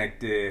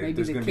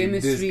 Maybe the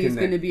chemistry is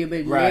gonna be a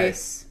bit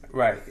less.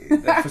 Right.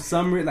 For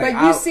some reason, but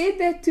you said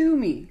that to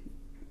me,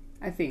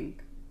 I think.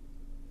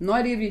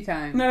 Not every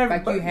time,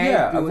 but you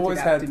had brought it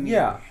up to me,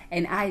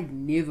 and I'd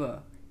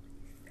never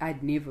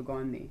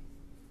gone there.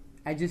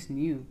 I just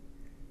knew,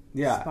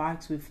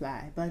 sparks would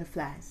fly,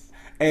 butterflies,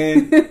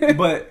 and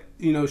but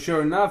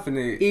sure enough, and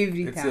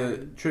it's time.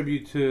 a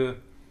tribute to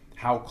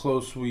how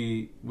close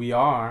we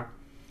are.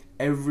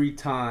 Every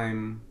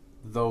time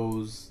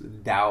those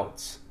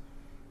doubts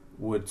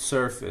would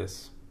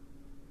surface,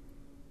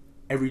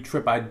 every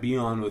trip I'd be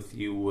on with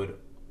you would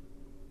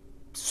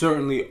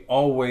certainly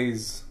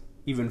always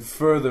even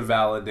further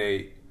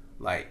validate,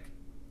 like,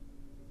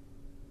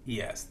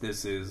 yes,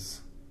 this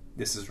is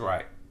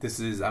right.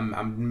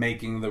 I'm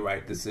making the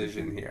right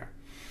decision here.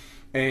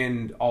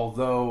 And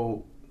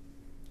although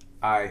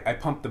I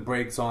pumped the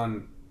brakes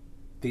on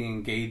the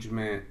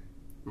engagement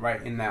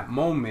right in that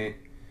moment,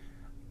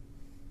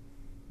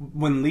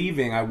 when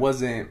leaving, I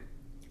wasn't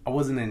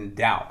in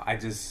doubt.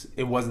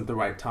 It wasn't the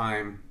right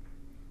time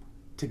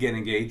to get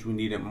engaged. We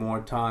needed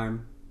more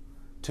time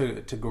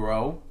to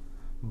grow.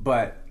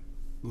 But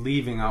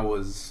leaving, I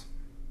was,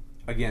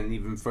 again,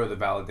 even further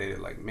validated,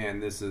 like, man,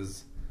 this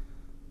was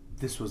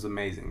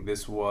amazing.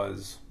 This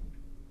was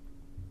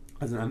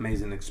an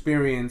amazing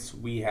experience.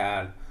 We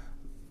had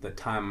the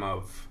time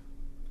of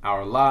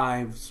our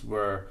lives.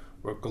 We're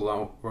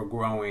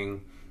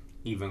growing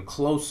even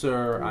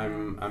closer. Yeah.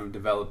 I'm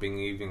developing an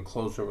even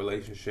closer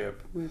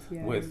relationship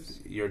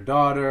with your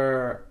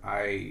daughter.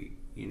 I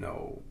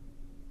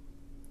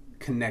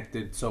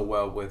connected so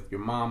well with your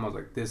mom. I was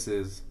like,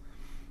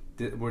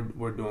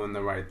 we're doing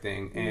the right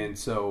thing. Mm-hmm. And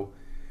so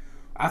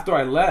after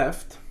I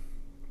left,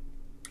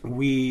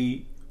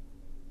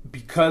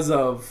 because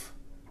of,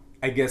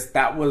 I guess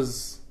that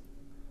was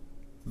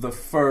the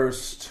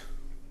first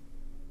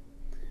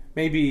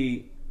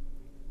maybe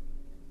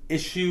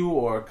issue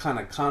or kind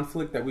of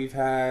conflict that we've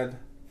had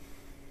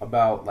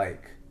about,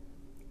 like,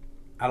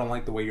 I don't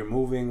like the way you're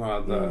moving,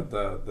 or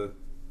the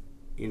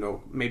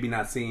maybe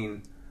not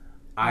seeing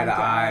eye to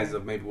eyes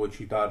of maybe what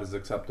you thought is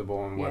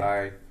acceptable and what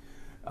I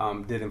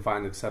didn't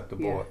find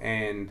acceptable.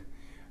 And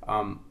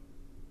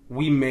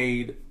we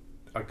made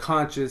a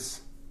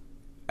conscious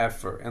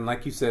effort, and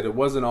like you said, it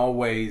wasn't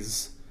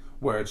always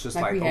where it's just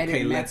like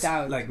okay, let's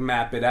like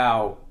map it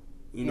out.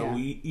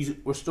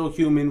 We're still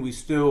human. We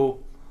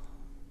still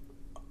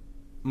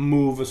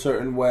move a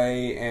certain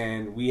way,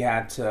 and we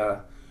had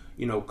to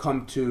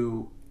come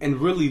to and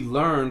really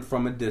learn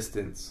from a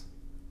distance.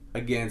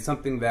 Again,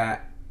 something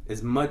that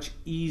is much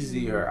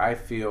easier, I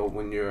feel,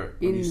 when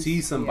you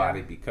see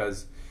somebody,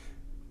 because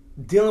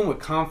dealing with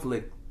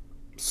conflict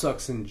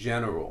sucks in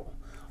general,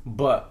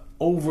 but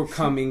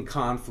overcoming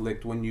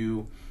conflict when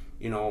you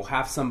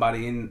have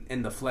somebody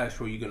in the flesh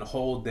where you can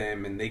hold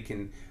them and they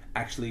can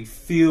actually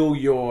feel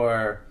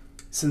your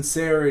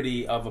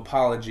sincerity of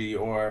apology,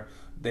 or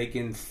they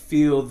can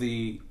feel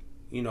the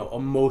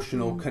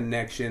emotional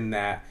connection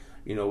that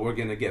we're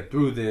gonna get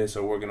through this,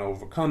 or we're gonna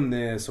overcome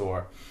this,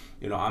 or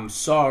I'm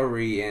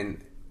sorry.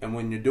 And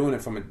when you're doing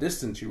it from a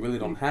distance, you really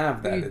don't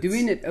have that. You're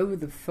doing it over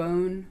the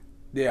phone,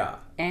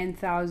 and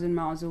 1,000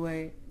 miles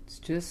away. It's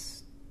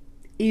just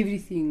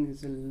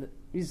everything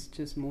is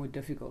just more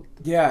difficult.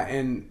 Yeah,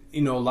 and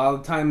a lot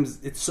of times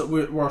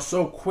we're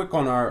so quick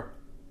on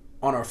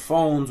our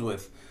phones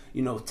with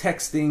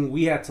texting.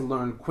 We had to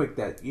learn quick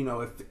that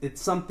if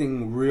it's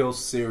something real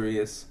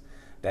serious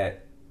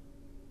that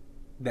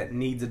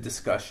needs a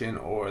discussion,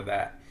 or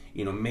that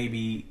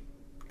maybe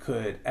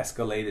could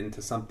escalate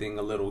into something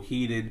a little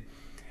heated,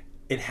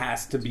 it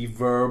has to be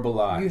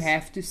verbalized. You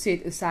have to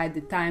set aside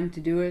the time to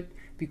do it,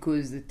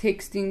 because the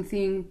texting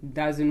thing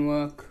doesn't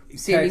work.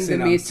 Sending the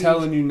message, I'm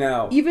telling you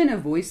now, even a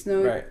voice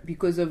note,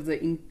 because of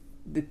the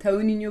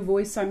tone in your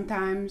voice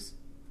sometimes.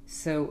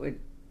 So it,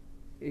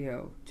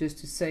 just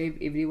to save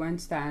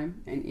everyone's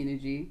time and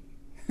energy,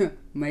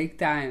 make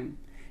time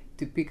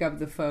to pick up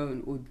the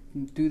phone or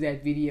do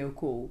that video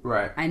call,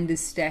 right?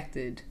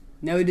 undistracted,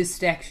 No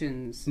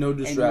distractions. No And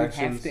you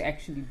distractions. have to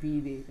actually be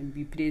there and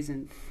be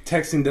present.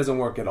 Texting doesn't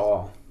work at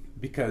all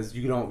because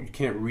you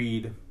can't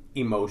read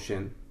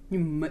emotion.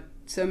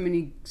 So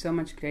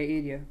much gray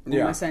area. Or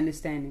Yeah.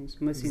 misunderstandings,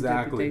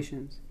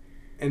 misinterpretations.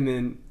 And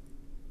then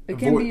It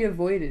can be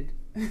avoided.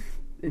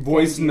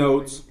 voice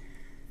notes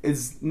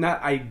is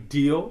not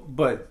ideal,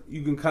 but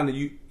you can kind of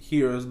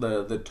hear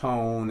the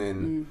tone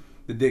and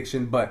the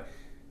diction. But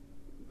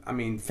I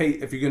mean,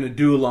 if you're going to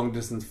do a long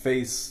distance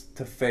face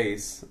to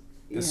face,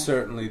 is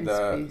certainly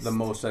the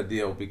most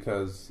ideal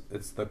because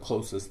it's the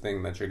closest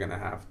thing that you're going to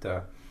have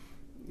to,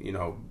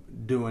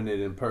 doing it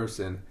in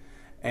person.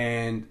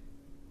 And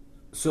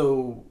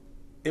so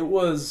it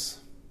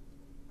was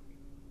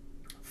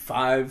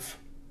five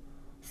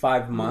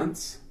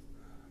months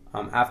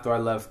after I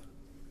left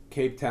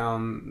Cape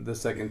Town the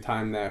second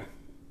time that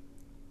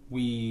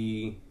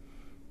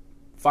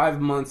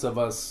 5 months of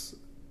us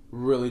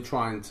really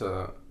trying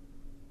to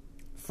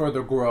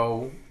further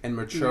grow and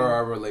mature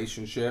our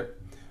relationship.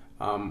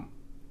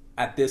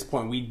 At this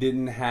point, we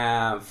didn't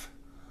have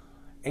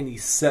any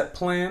set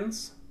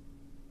plans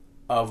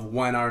of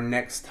when our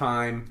next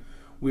time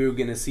we were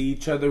going to see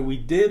each other. We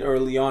did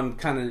early on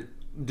kind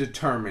of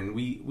determine.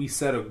 We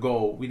set a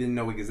goal. We didn't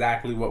know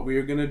exactly what we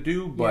were going to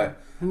do,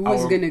 but who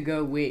was going to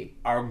go where?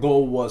 Our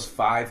goal was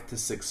 5 to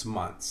 6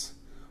 months.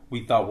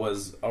 We thought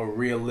was a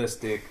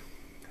realistic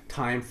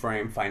time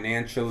frame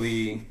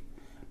financially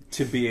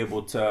to be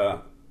able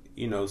to,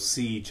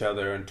 see each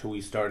other until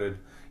we started,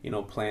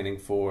 planning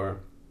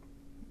for,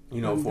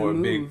 for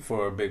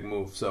a big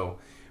move. So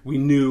we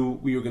knew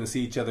we were going to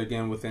see each other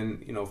again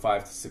within,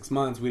 5 to 6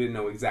 months. We didn't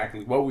know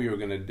exactly what we were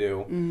going to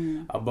do,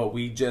 but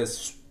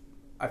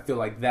I feel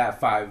like that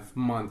 5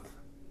 month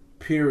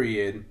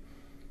period,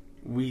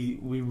 we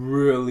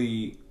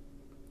really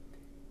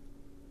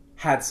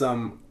had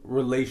some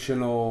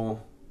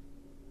relational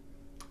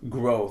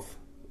growth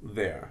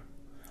there.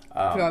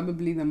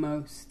 Probably the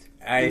most.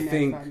 I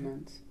think, 5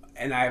 months.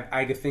 And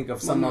I could think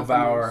of some of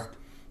our,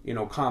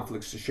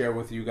 conflicts to share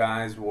with you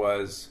guys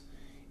was,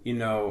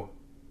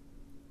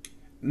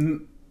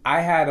 I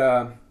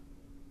had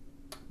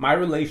my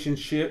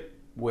relationship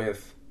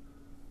with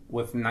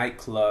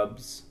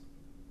nightclubs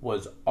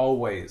was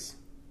always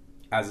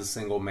as a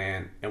single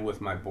man and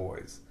with my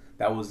boys.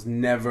 That was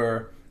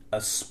never a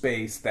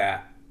space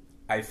that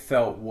I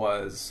felt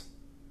was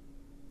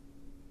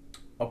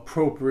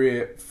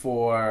appropriate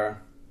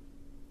for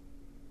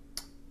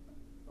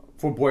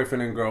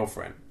boyfriend and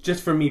girlfriend.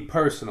 Just for me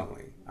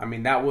personally. I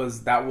mean, that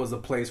was a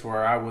place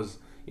where I was,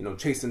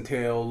 chasing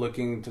tail,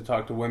 looking to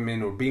talk to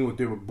women, or being with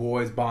different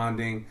boys,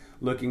 bonding,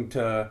 looking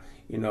to,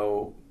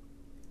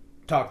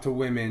 talk to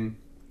women.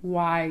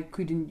 Why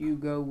couldn't you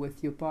go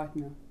with your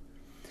partner?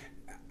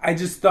 I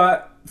just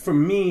thought, for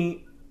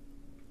me,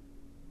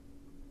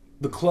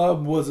 the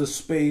club was a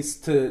space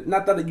to,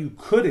 not that you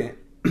couldn't,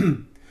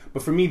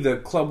 but for me, the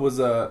club was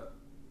a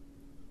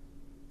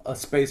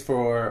space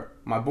for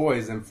my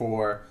boys and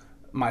for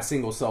my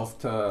single self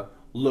to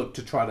look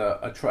to try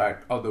to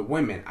attract other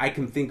women. I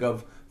can think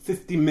of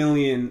 50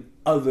 million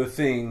other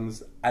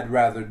things I'd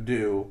rather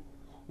do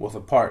with a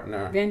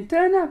partner Then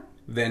turn up.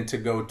 than to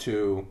go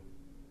to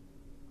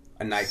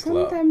a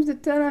nightclub. Sometimes the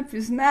turn up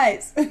is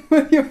nice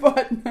with your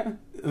partner.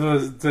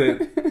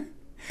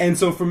 And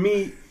so for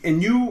me,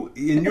 and your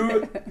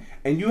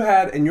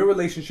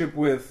relationship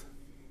with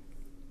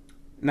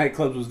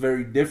nightclubs was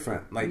very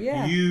different. Like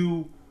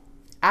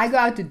I go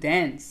out to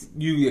dance.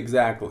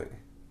 Exactly.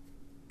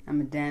 I'm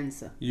a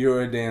dancer.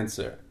 You're a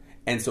dancer.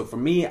 And so for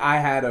me, I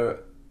had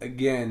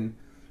again,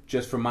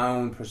 just from my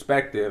own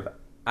perspective,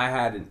 I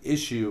had an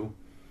issue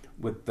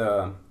with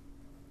the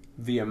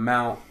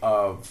amount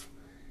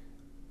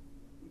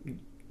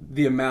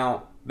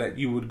that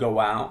you would go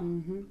out.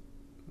 Mm-hmm.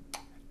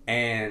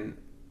 And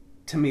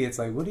to me, it's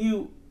like, what do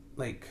you,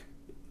 like,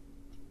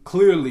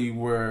 clearly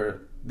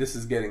this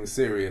is getting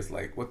serious.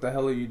 Like, what the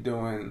hell are you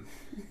doing,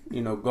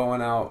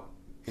 going out,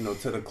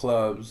 to the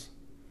clubs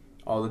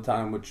all the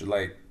time with your,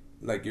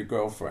 like your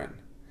girlfriend.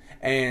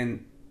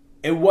 And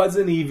it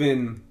wasn't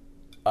even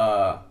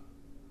a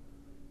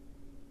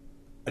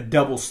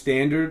double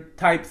standard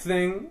type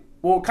thing.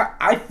 Well,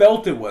 I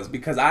felt it was,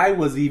 because I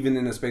was even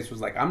in a space where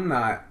was like, I'm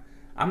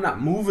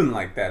not moving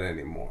like that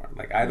anymore.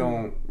 Like, I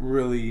don't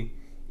really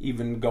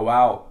even go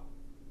out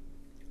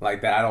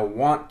like that. I don't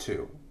want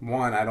to.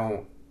 One, I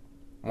don't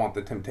want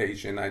the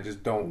temptation. I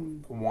just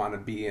don't want to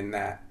be in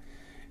that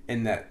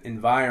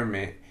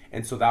environment.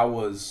 And so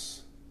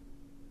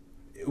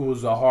it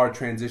was a hard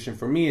transition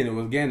for me.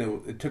 And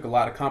it took a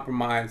lot of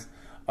compromise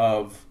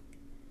of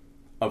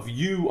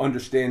you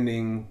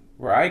understanding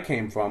where I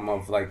came from,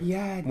 of like,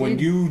 when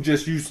you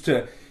just used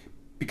to,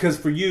 because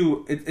for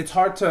you, it's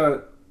hard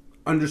to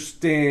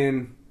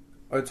understand,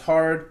 or it's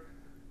hard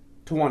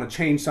to want to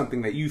change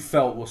something that you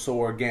felt was so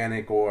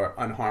organic or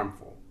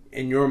unharmful.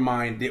 In your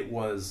mind, it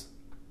was,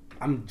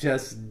 I'm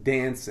just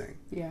dancing.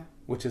 Yeah.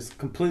 Which is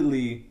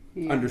completely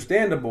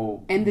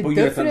understandable, and but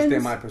you have to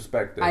understand my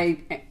perspective.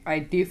 I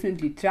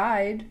definitely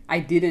tried. I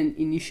didn't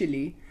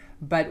initially,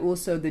 but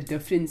also the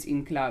difference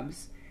in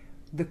clubs.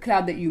 the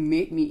club that you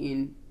met me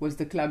in was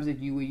the clubs that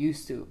you were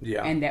used to.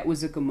 Yeah. And that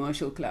was a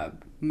commercial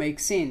club.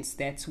 Makes sense.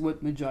 That's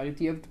what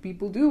majority of the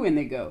people do when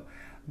they go.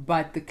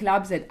 But the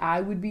clubs that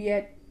I would be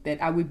at,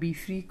 that I would be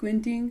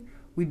frequenting,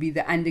 would be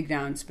the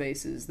underground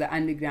spaces, the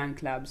underground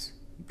clubs,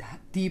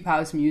 deep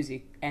house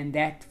music. And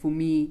that for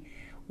me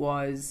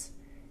was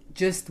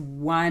just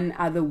one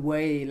other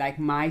way, like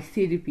my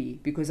therapy,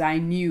 because I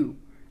knew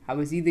I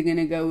was either going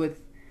to go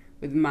with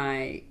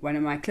one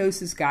of my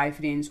closest guy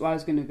friends, or I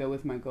was going to go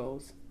with my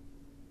girls.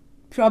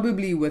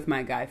 Probably with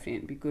my guy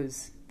friend,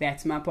 because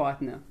that's my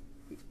partner.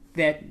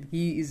 That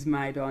he is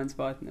my dance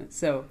partner.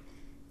 So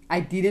I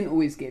didn't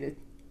always get it.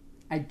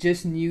 I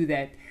just knew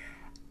that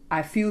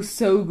I feel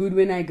so good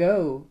when I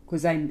go,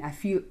 because I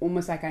feel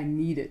almost like I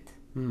need it.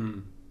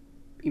 Mm.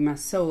 In my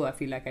soul, I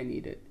feel like I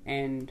need it.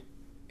 And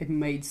it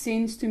made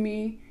sense to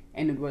me,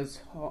 and it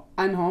was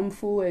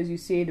unharmful, as you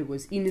said. It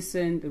was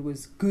innocent. It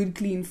was good,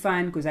 clean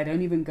fun, because I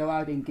don't even go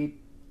out and get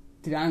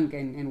drunk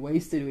and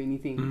wasted or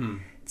anything. Mm-hmm.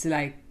 It's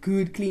like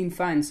good, clean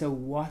fun. So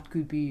what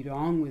could be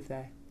wrong with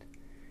that,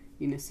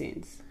 in a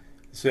sense?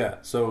 So yeah,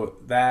 so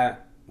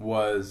that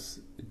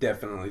was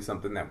definitely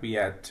something that we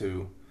had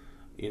to,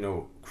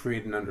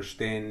 create an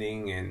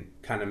understanding and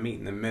kind of meet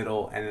in the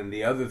middle. And then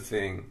the other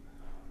thing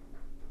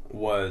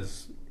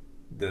was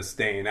the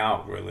staying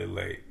out really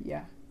late.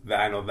 Yeah.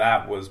 I know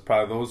that was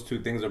probably, those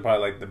two things are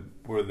probably like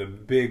were the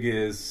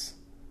biggest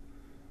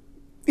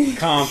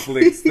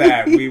conflicts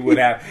that we would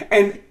have.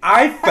 And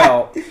I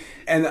felt,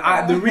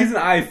 the reason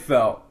I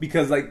felt,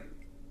 because like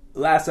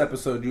last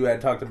episode you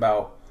had talked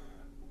about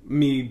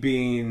me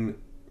being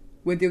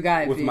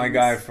with my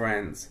guy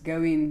friends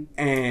going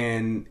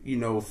and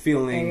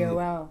feeling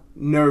AOL.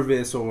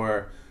 Nervous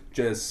or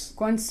just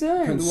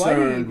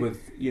concerned with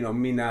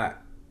me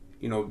not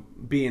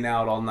being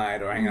out all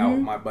night or hanging out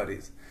with my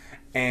buddies.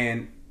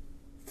 And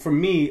for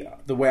me,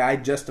 the way I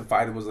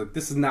justified it was like,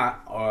 this is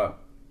not an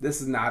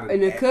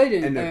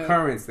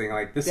occurrence thing.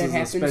 Like, this is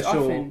a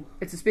special often.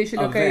 It's a special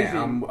event.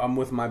 occasion. I'm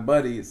with my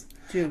buddies.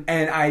 True.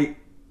 And I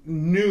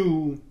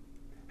knew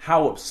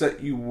how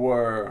upset you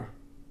were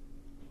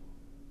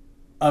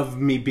of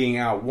me being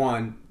out.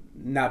 One,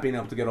 not being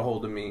able to get a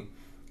hold of me,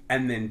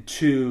 and then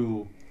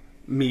two,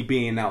 me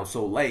being out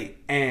so late.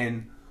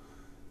 And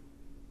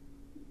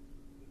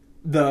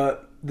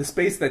the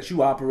space that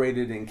you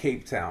operated in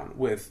Cape Town,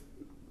 with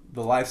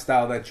the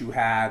lifestyle that you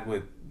had,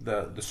 with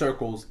the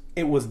circles,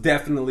 it was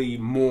definitely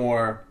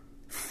more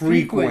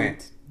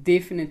frequent.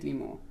 Definitely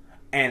more.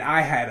 And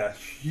I had a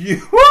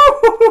huge...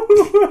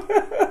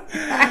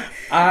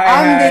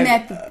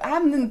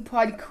 I'm the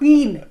party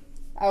queen.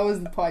 I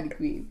was the party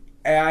queen.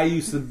 And I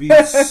used to be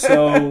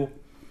so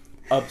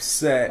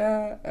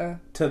upset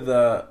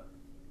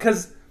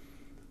because,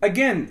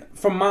 again,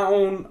 from my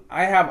own,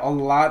 I have a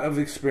lot of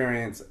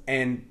experience,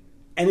 and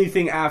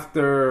anything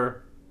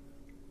after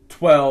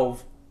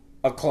 12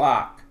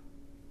 o'clock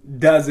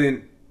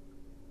doesn't,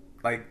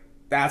 like,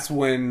 that's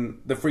when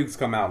the freaks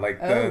come out.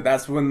 Like,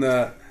 that's when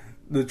the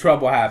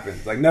trouble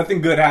happens. Like, nothing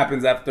good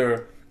happens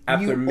after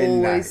midnight.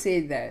 You always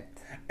say that.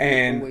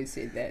 And always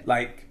say that.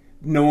 Like,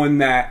 knowing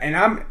that, and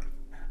I'm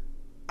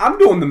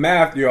doing the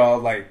math, y'all.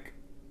 Like,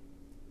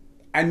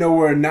 I know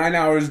we're 9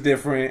 hours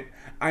different.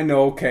 I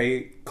know,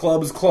 okay,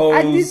 clubs close.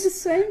 I did the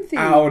same thing.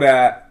 Out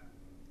at,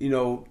 we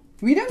don't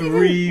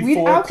 3,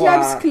 4 our o'clock.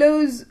 clubs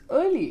close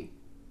early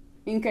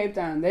in Cape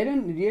Town. They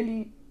don't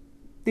really.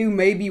 There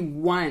may be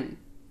 1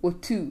 or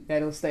 2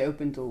 that'll stay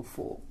open till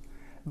 4.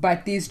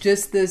 But there's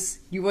just this.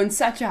 You want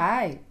such a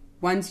high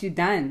once you're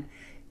done.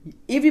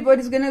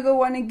 Everybody's gonna go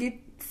want to get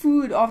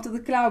food after the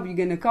club. You're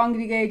gonna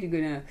congregate. You're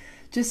gonna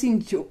just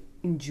enjoy.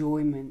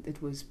 Enjoyment. It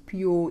was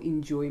pure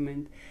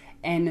enjoyment.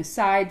 And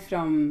aside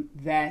from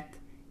that,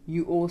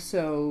 you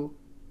also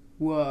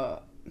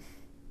had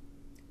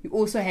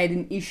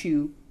an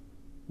issue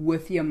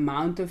with the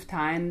amount of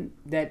time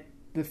that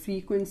the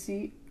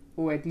frequency,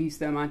 or at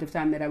least the amount of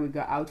time that I would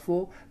go out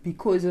for,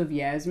 because of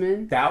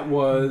Yasmin. That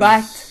was...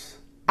 But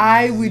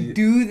I would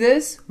do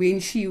this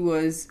when she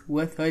was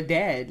with her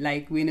dad.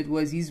 Like, when it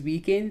was his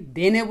weekend,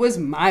 then it was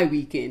my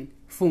weekend.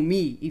 For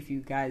me, if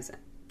you guys...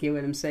 get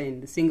what I'm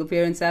saying? The single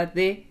parents out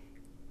there,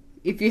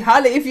 if you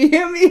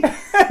hear me,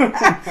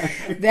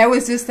 that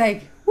was just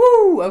like,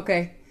 woo,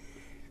 okay,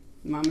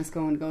 mama's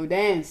going to go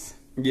dance.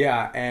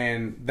 Yeah,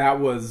 and that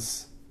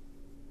was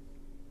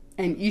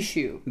an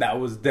issue. That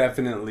was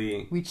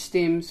definitely, which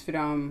stems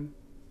from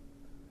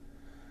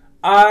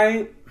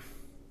I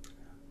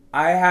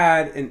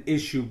had an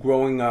issue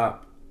growing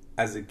up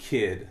as a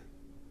kid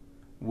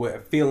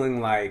with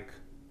feeling like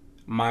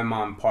my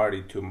mom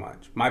partied too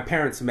much. My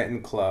parents met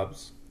in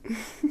clubs.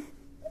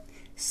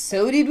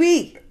 So did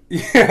we.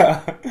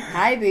 Yeah.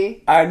 Hi,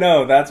 B. I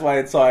know. That's why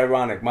it's so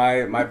ironic.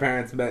 My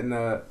parents met in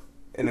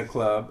a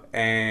club,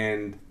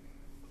 and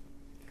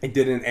it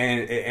didn't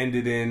end. It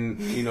ended in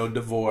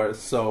divorce.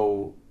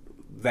 So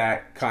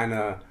that kind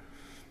of,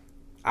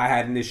 I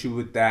had an issue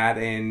with that,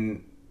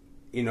 and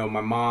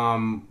my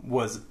mom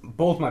was.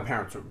 Both my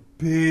parents were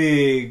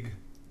big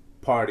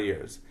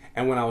partiers,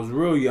 and when I was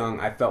real young,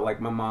 I felt like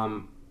my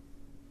mom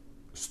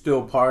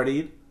still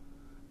partied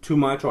too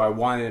much, or I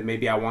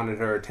wanted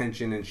her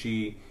attention, and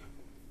she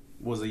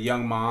was a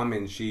young mom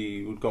and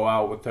she would go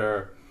out with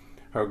her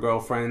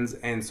girlfriends.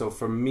 And so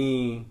for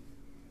me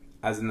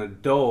as an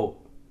adult,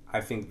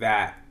 I think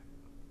that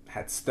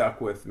had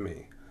stuck with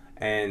me,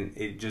 and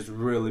it just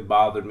really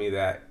bothered me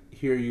that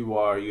here you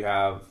are, you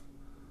have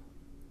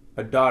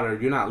a daughter,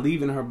 you're not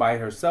leaving her by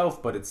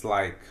herself, but it's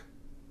like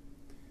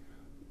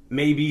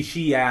maybe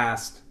she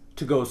asked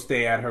to go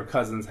stay at her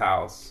cousin's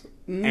house,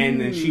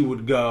 and then she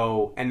would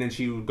go, and then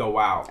she would go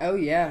out. Oh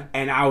yeah.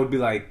 And I would be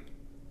like,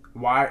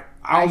 why?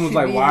 I was should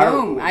like, be why?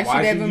 home. I why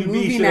should have should a you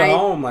movie be night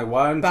home? Like,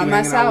 why aren't you by hanging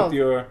out myself.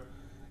 with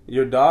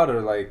your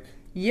daughter? Like,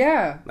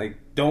 Yeah. like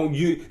don't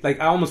you like?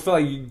 I almost feel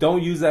like you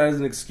don't use that as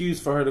an excuse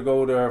for her to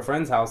go to her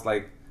friend's house.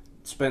 Like,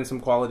 spend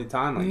some quality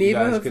time. Like, you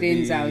Never guys her could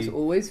friend's be- house,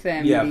 always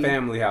family. Yeah,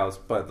 family house.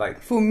 But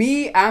like, For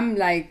me, I'm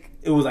like,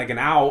 it was like an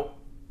out.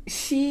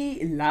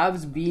 she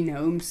loves being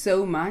home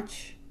so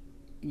much.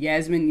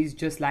 Yasmin is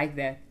just like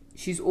that.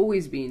 She's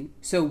always been.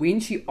 So when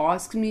she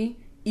asks me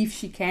if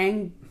she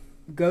can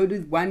go to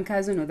one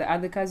cousin or the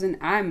other cousin,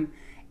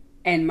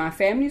 and my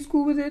family's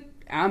cool with it,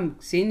 I'm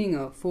sending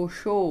her for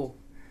sure.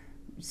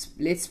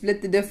 Let's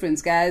split the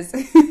difference, guys.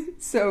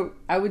 So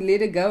I would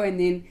let her go, and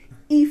then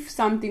if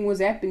something was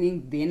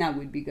happening, then I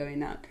would be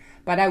going out.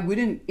 But I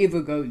wouldn't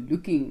ever go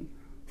looking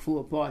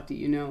for a party,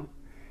 you know.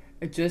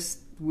 It just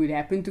would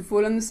happen to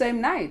fall on the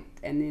same night,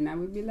 and then I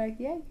would be like,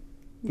 yay,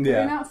 we're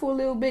going out for a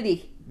little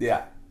bitty.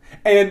 Yeah.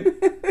 And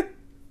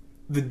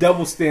the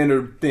double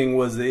standard thing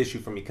was the issue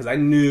for me, because I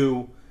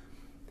knew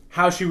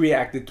how she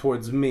reacted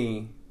towards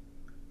me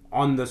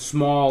on the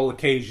small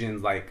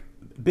occasions, like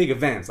big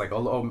events, like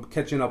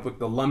catching up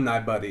with alumni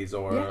buddies,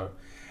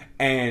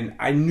 and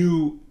I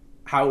knew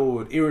how it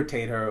would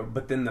irritate her.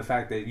 But then the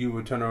fact that you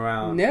would turn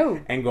around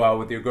and go out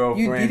with your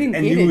girlfriend,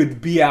 and you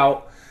would be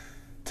out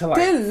till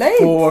like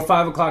 4 or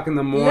 5 o'clock in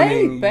the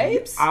morning, late,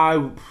 babes.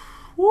 I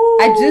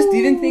just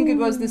didn't think it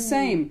was the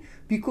same,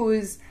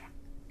 because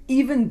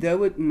even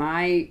though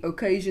my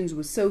occasions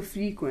were so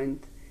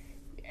frequent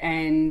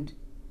and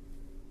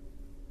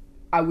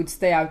I would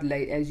stay out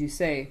late, as you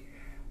say,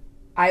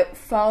 I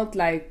felt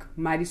like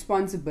my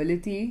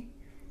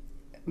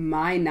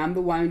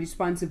number one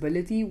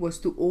responsibility was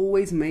to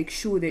always make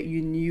sure that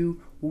you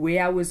knew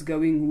where I was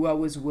going, who I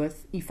was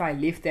with. If I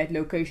left that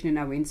location and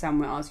I went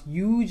somewhere else,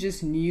 you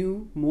just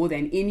knew more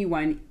than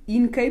anyone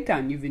in Cape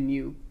Town even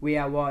knew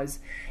where I was.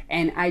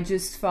 And I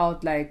just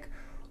felt like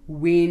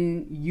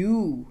when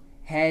you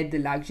had the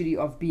luxury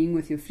of being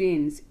with your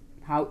friends,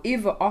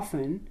 however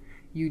often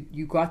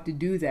you got to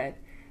do that,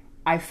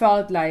 I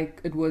felt like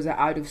it was an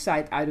out of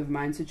sight, out of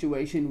mind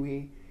situation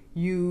where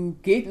you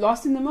get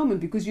lost in the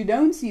moment because you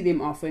don't see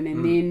them often,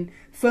 and then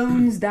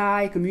phones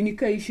die,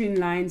 communication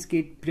lines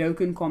get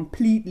broken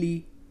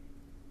completely,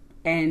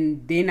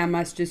 and then I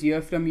must just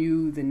hear from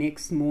you the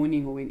next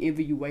morning, or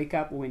whenever you wake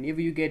up, or whenever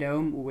you get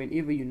home, or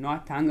whenever you're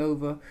not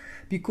hungover,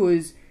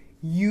 because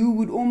you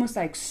would almost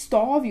like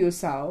starve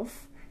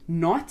yourself,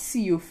 not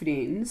see your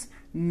friends,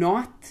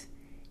 not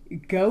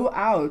go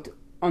out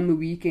on the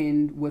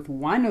weekend with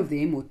one of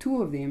them or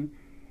two of them,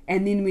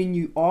 and then when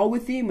you are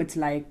with them, it's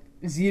like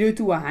 0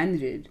 to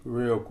 100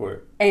 real quick.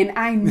 And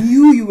I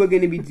knew you were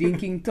going to be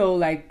drinking till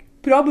like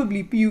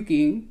probably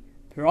puking,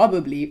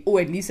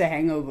 or at least a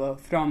hangover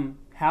from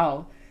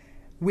hell.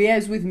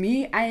 Whereas with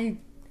me, I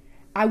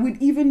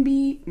would even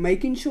be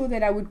making sure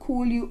that I would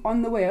call you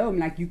on the way home,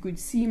 like you could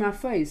see my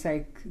face,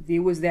 like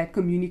there was that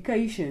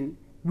communication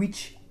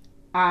which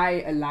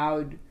I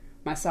allowed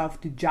myself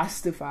to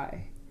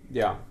justify.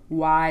 Yeah.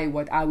 Why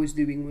what I was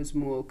doing was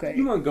more okay.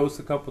 You went ghost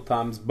a couple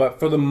times, but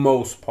for the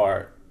most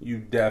part, you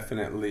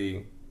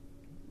definitely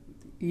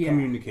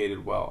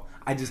communicated well.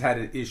 I just had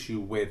an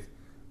issue with,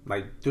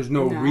 like, there's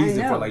no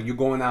reason for, like, you're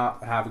going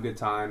out, have a good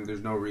time.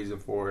 There's no reason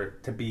for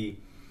it to be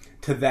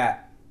to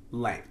that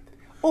length.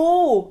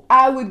 Or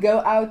I would go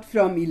out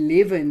from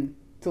 11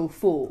 till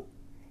 4.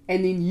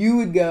 And then you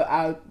would go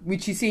out,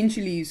 which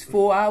essentially is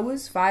 4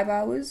 hours, 5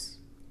 hours,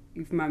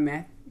 if my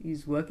math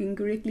is working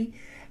correctly.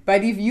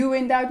 But if you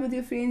went out with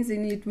your friends,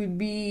 then it would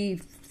be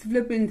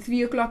flipping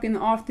 3 o'clock in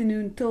the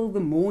afternoon till the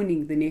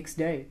morning the next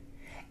day.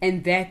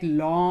 And that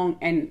long,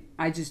 and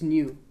I just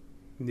knew.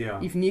 Yeah.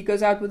 If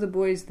Nico's out with the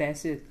boys,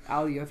 that's it.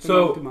 I'll hear from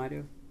him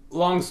tomorrow.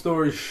 Long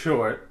story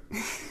short,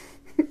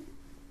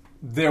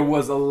 there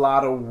was a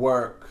lot of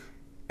work.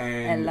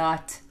 And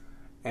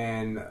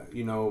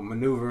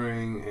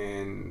maneuvering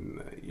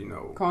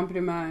and,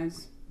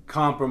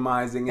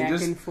 compromising back and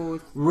just and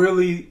forth.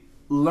 Really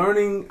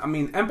learning. I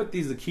mean, empathy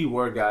is the key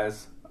word,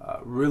 guys.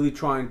 Really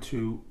trying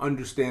to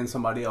understand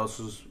somebody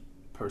else's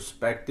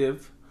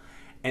perspective,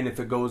 and if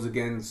it goes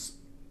against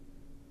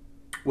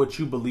what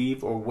you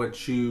believe or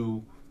what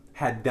you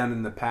had done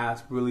in the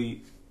past,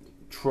 really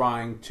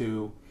trying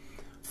to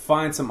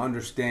find some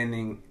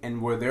understanding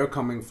and where they're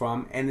coming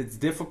from. And it's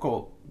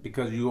difficult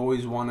because you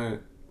always want to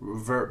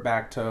revert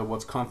back to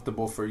what's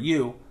comfortable for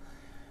you,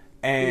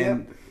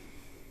 and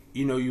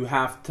you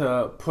have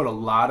to put a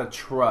lot of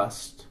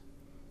trust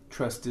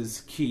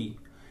is key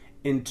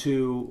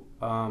into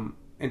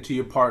into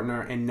your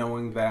partner and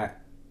knowing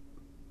that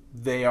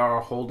they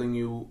are holding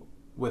you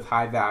with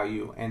high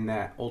value and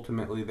that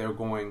ultimately they're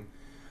going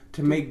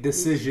to make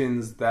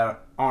decisions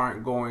that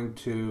aren't going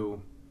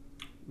to,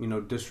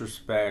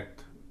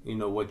 disrespect,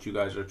 what you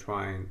guys are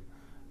trying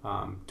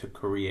to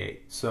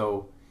create.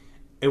 So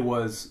it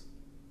was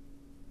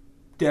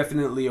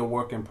definitely a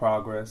work in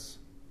progress.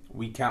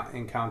 We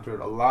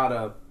encountered a lot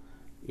of,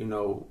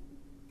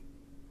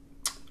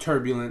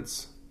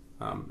 turbulence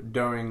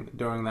during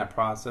that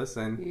process,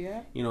 and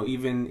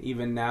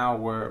even now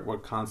we're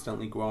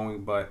constantly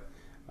growing. But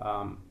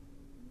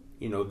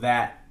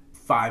that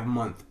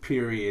 5-month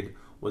period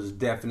was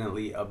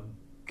definitely a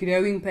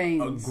growing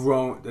pains,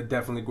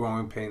 definitely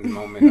growing pains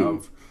moment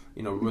of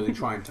really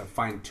trying to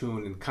fine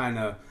tune and kind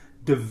of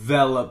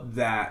develop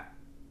that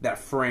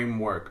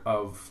framework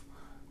of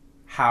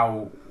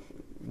how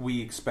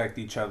we expect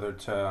each other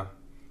to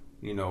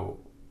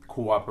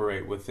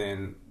cooperate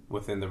within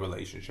the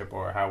relationship,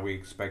 or how we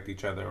expect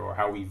each other, or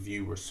how we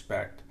view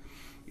respect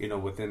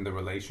within the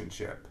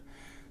relationship.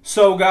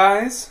 So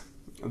guys,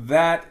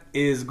 that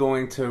is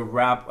going to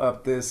wrap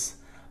up this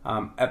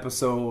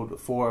episode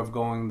 4 of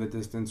Going the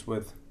Distance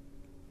with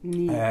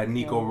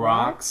Nico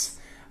Rocks.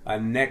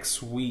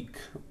 Next week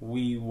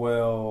we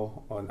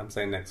will. I'm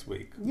saying next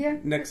week. Yeah.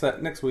 Next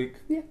week.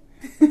 Yeah.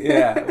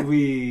 Yeah,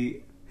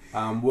 we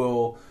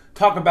will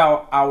talk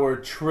about our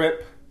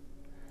trip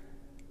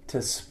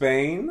to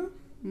Spain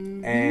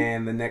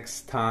and the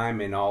next time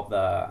and all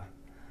the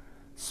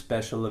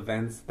special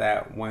events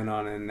that went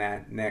on in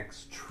that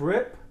next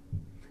trip.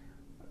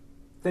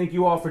 Thank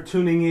you all for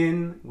tuning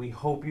in. We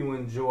hope you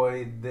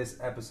enjoyed this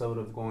episode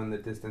of Going the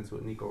Distance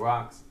with Nico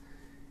Rocks.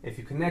 If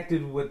you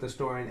connected with the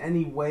story in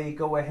any way,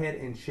 go ahead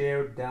and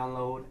share,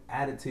 download,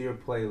 add it to your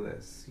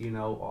playlist.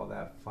 All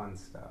that fun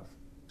stuff.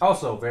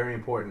 Also, very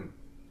important,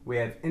 we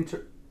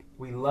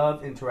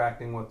love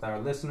interacting with our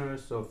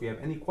listeners. So if you have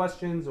any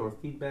questions or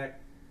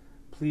feedback,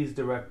 please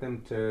direct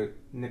them to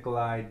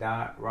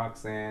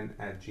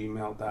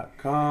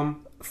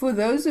nikolai.roxanne@gmail.com. For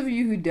those of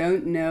you who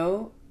don't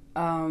know,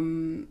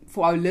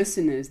 for our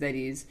listeners, that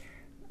is,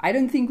 I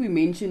don't think we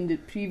mentioned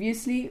it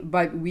previously,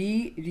 but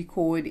we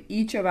record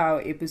each of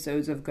our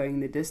episodes of Going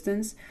the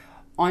Distance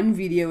on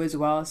video as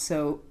well.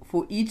 So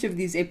for each of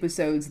these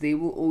episodes, there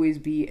will always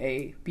be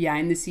a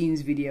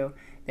behind-the-scenes video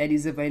that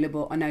is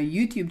available on our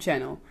YouTube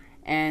channel,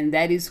 and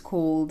that is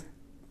called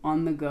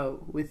On the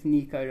Go with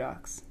Nico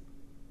Rocks.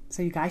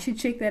 So you guys should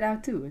check that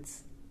out too.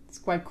 It's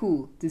quite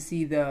cool to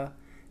see the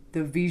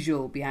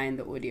visual behind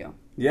the audio.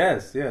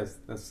 Yes,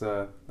 that's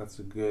a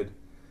good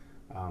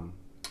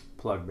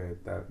plug, babe.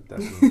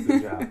 That's a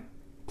good job.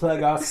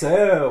 Plug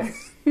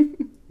ourselves.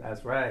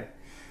 That's right.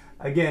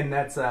 Again,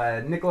 that's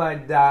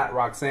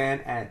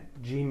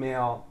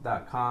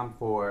nikolai.roxanne@gmail.com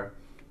for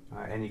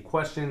any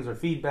questions or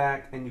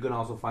feedback, and you can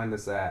also find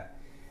us at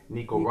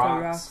Nico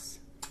Rocks.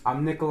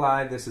 I'm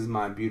Nikolai. This is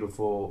my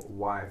beautiful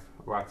wife,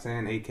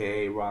 Roxanne,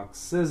 aka Rock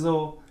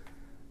Sizzle.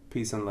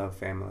 Peace and love,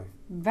 family.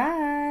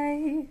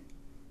 Bye.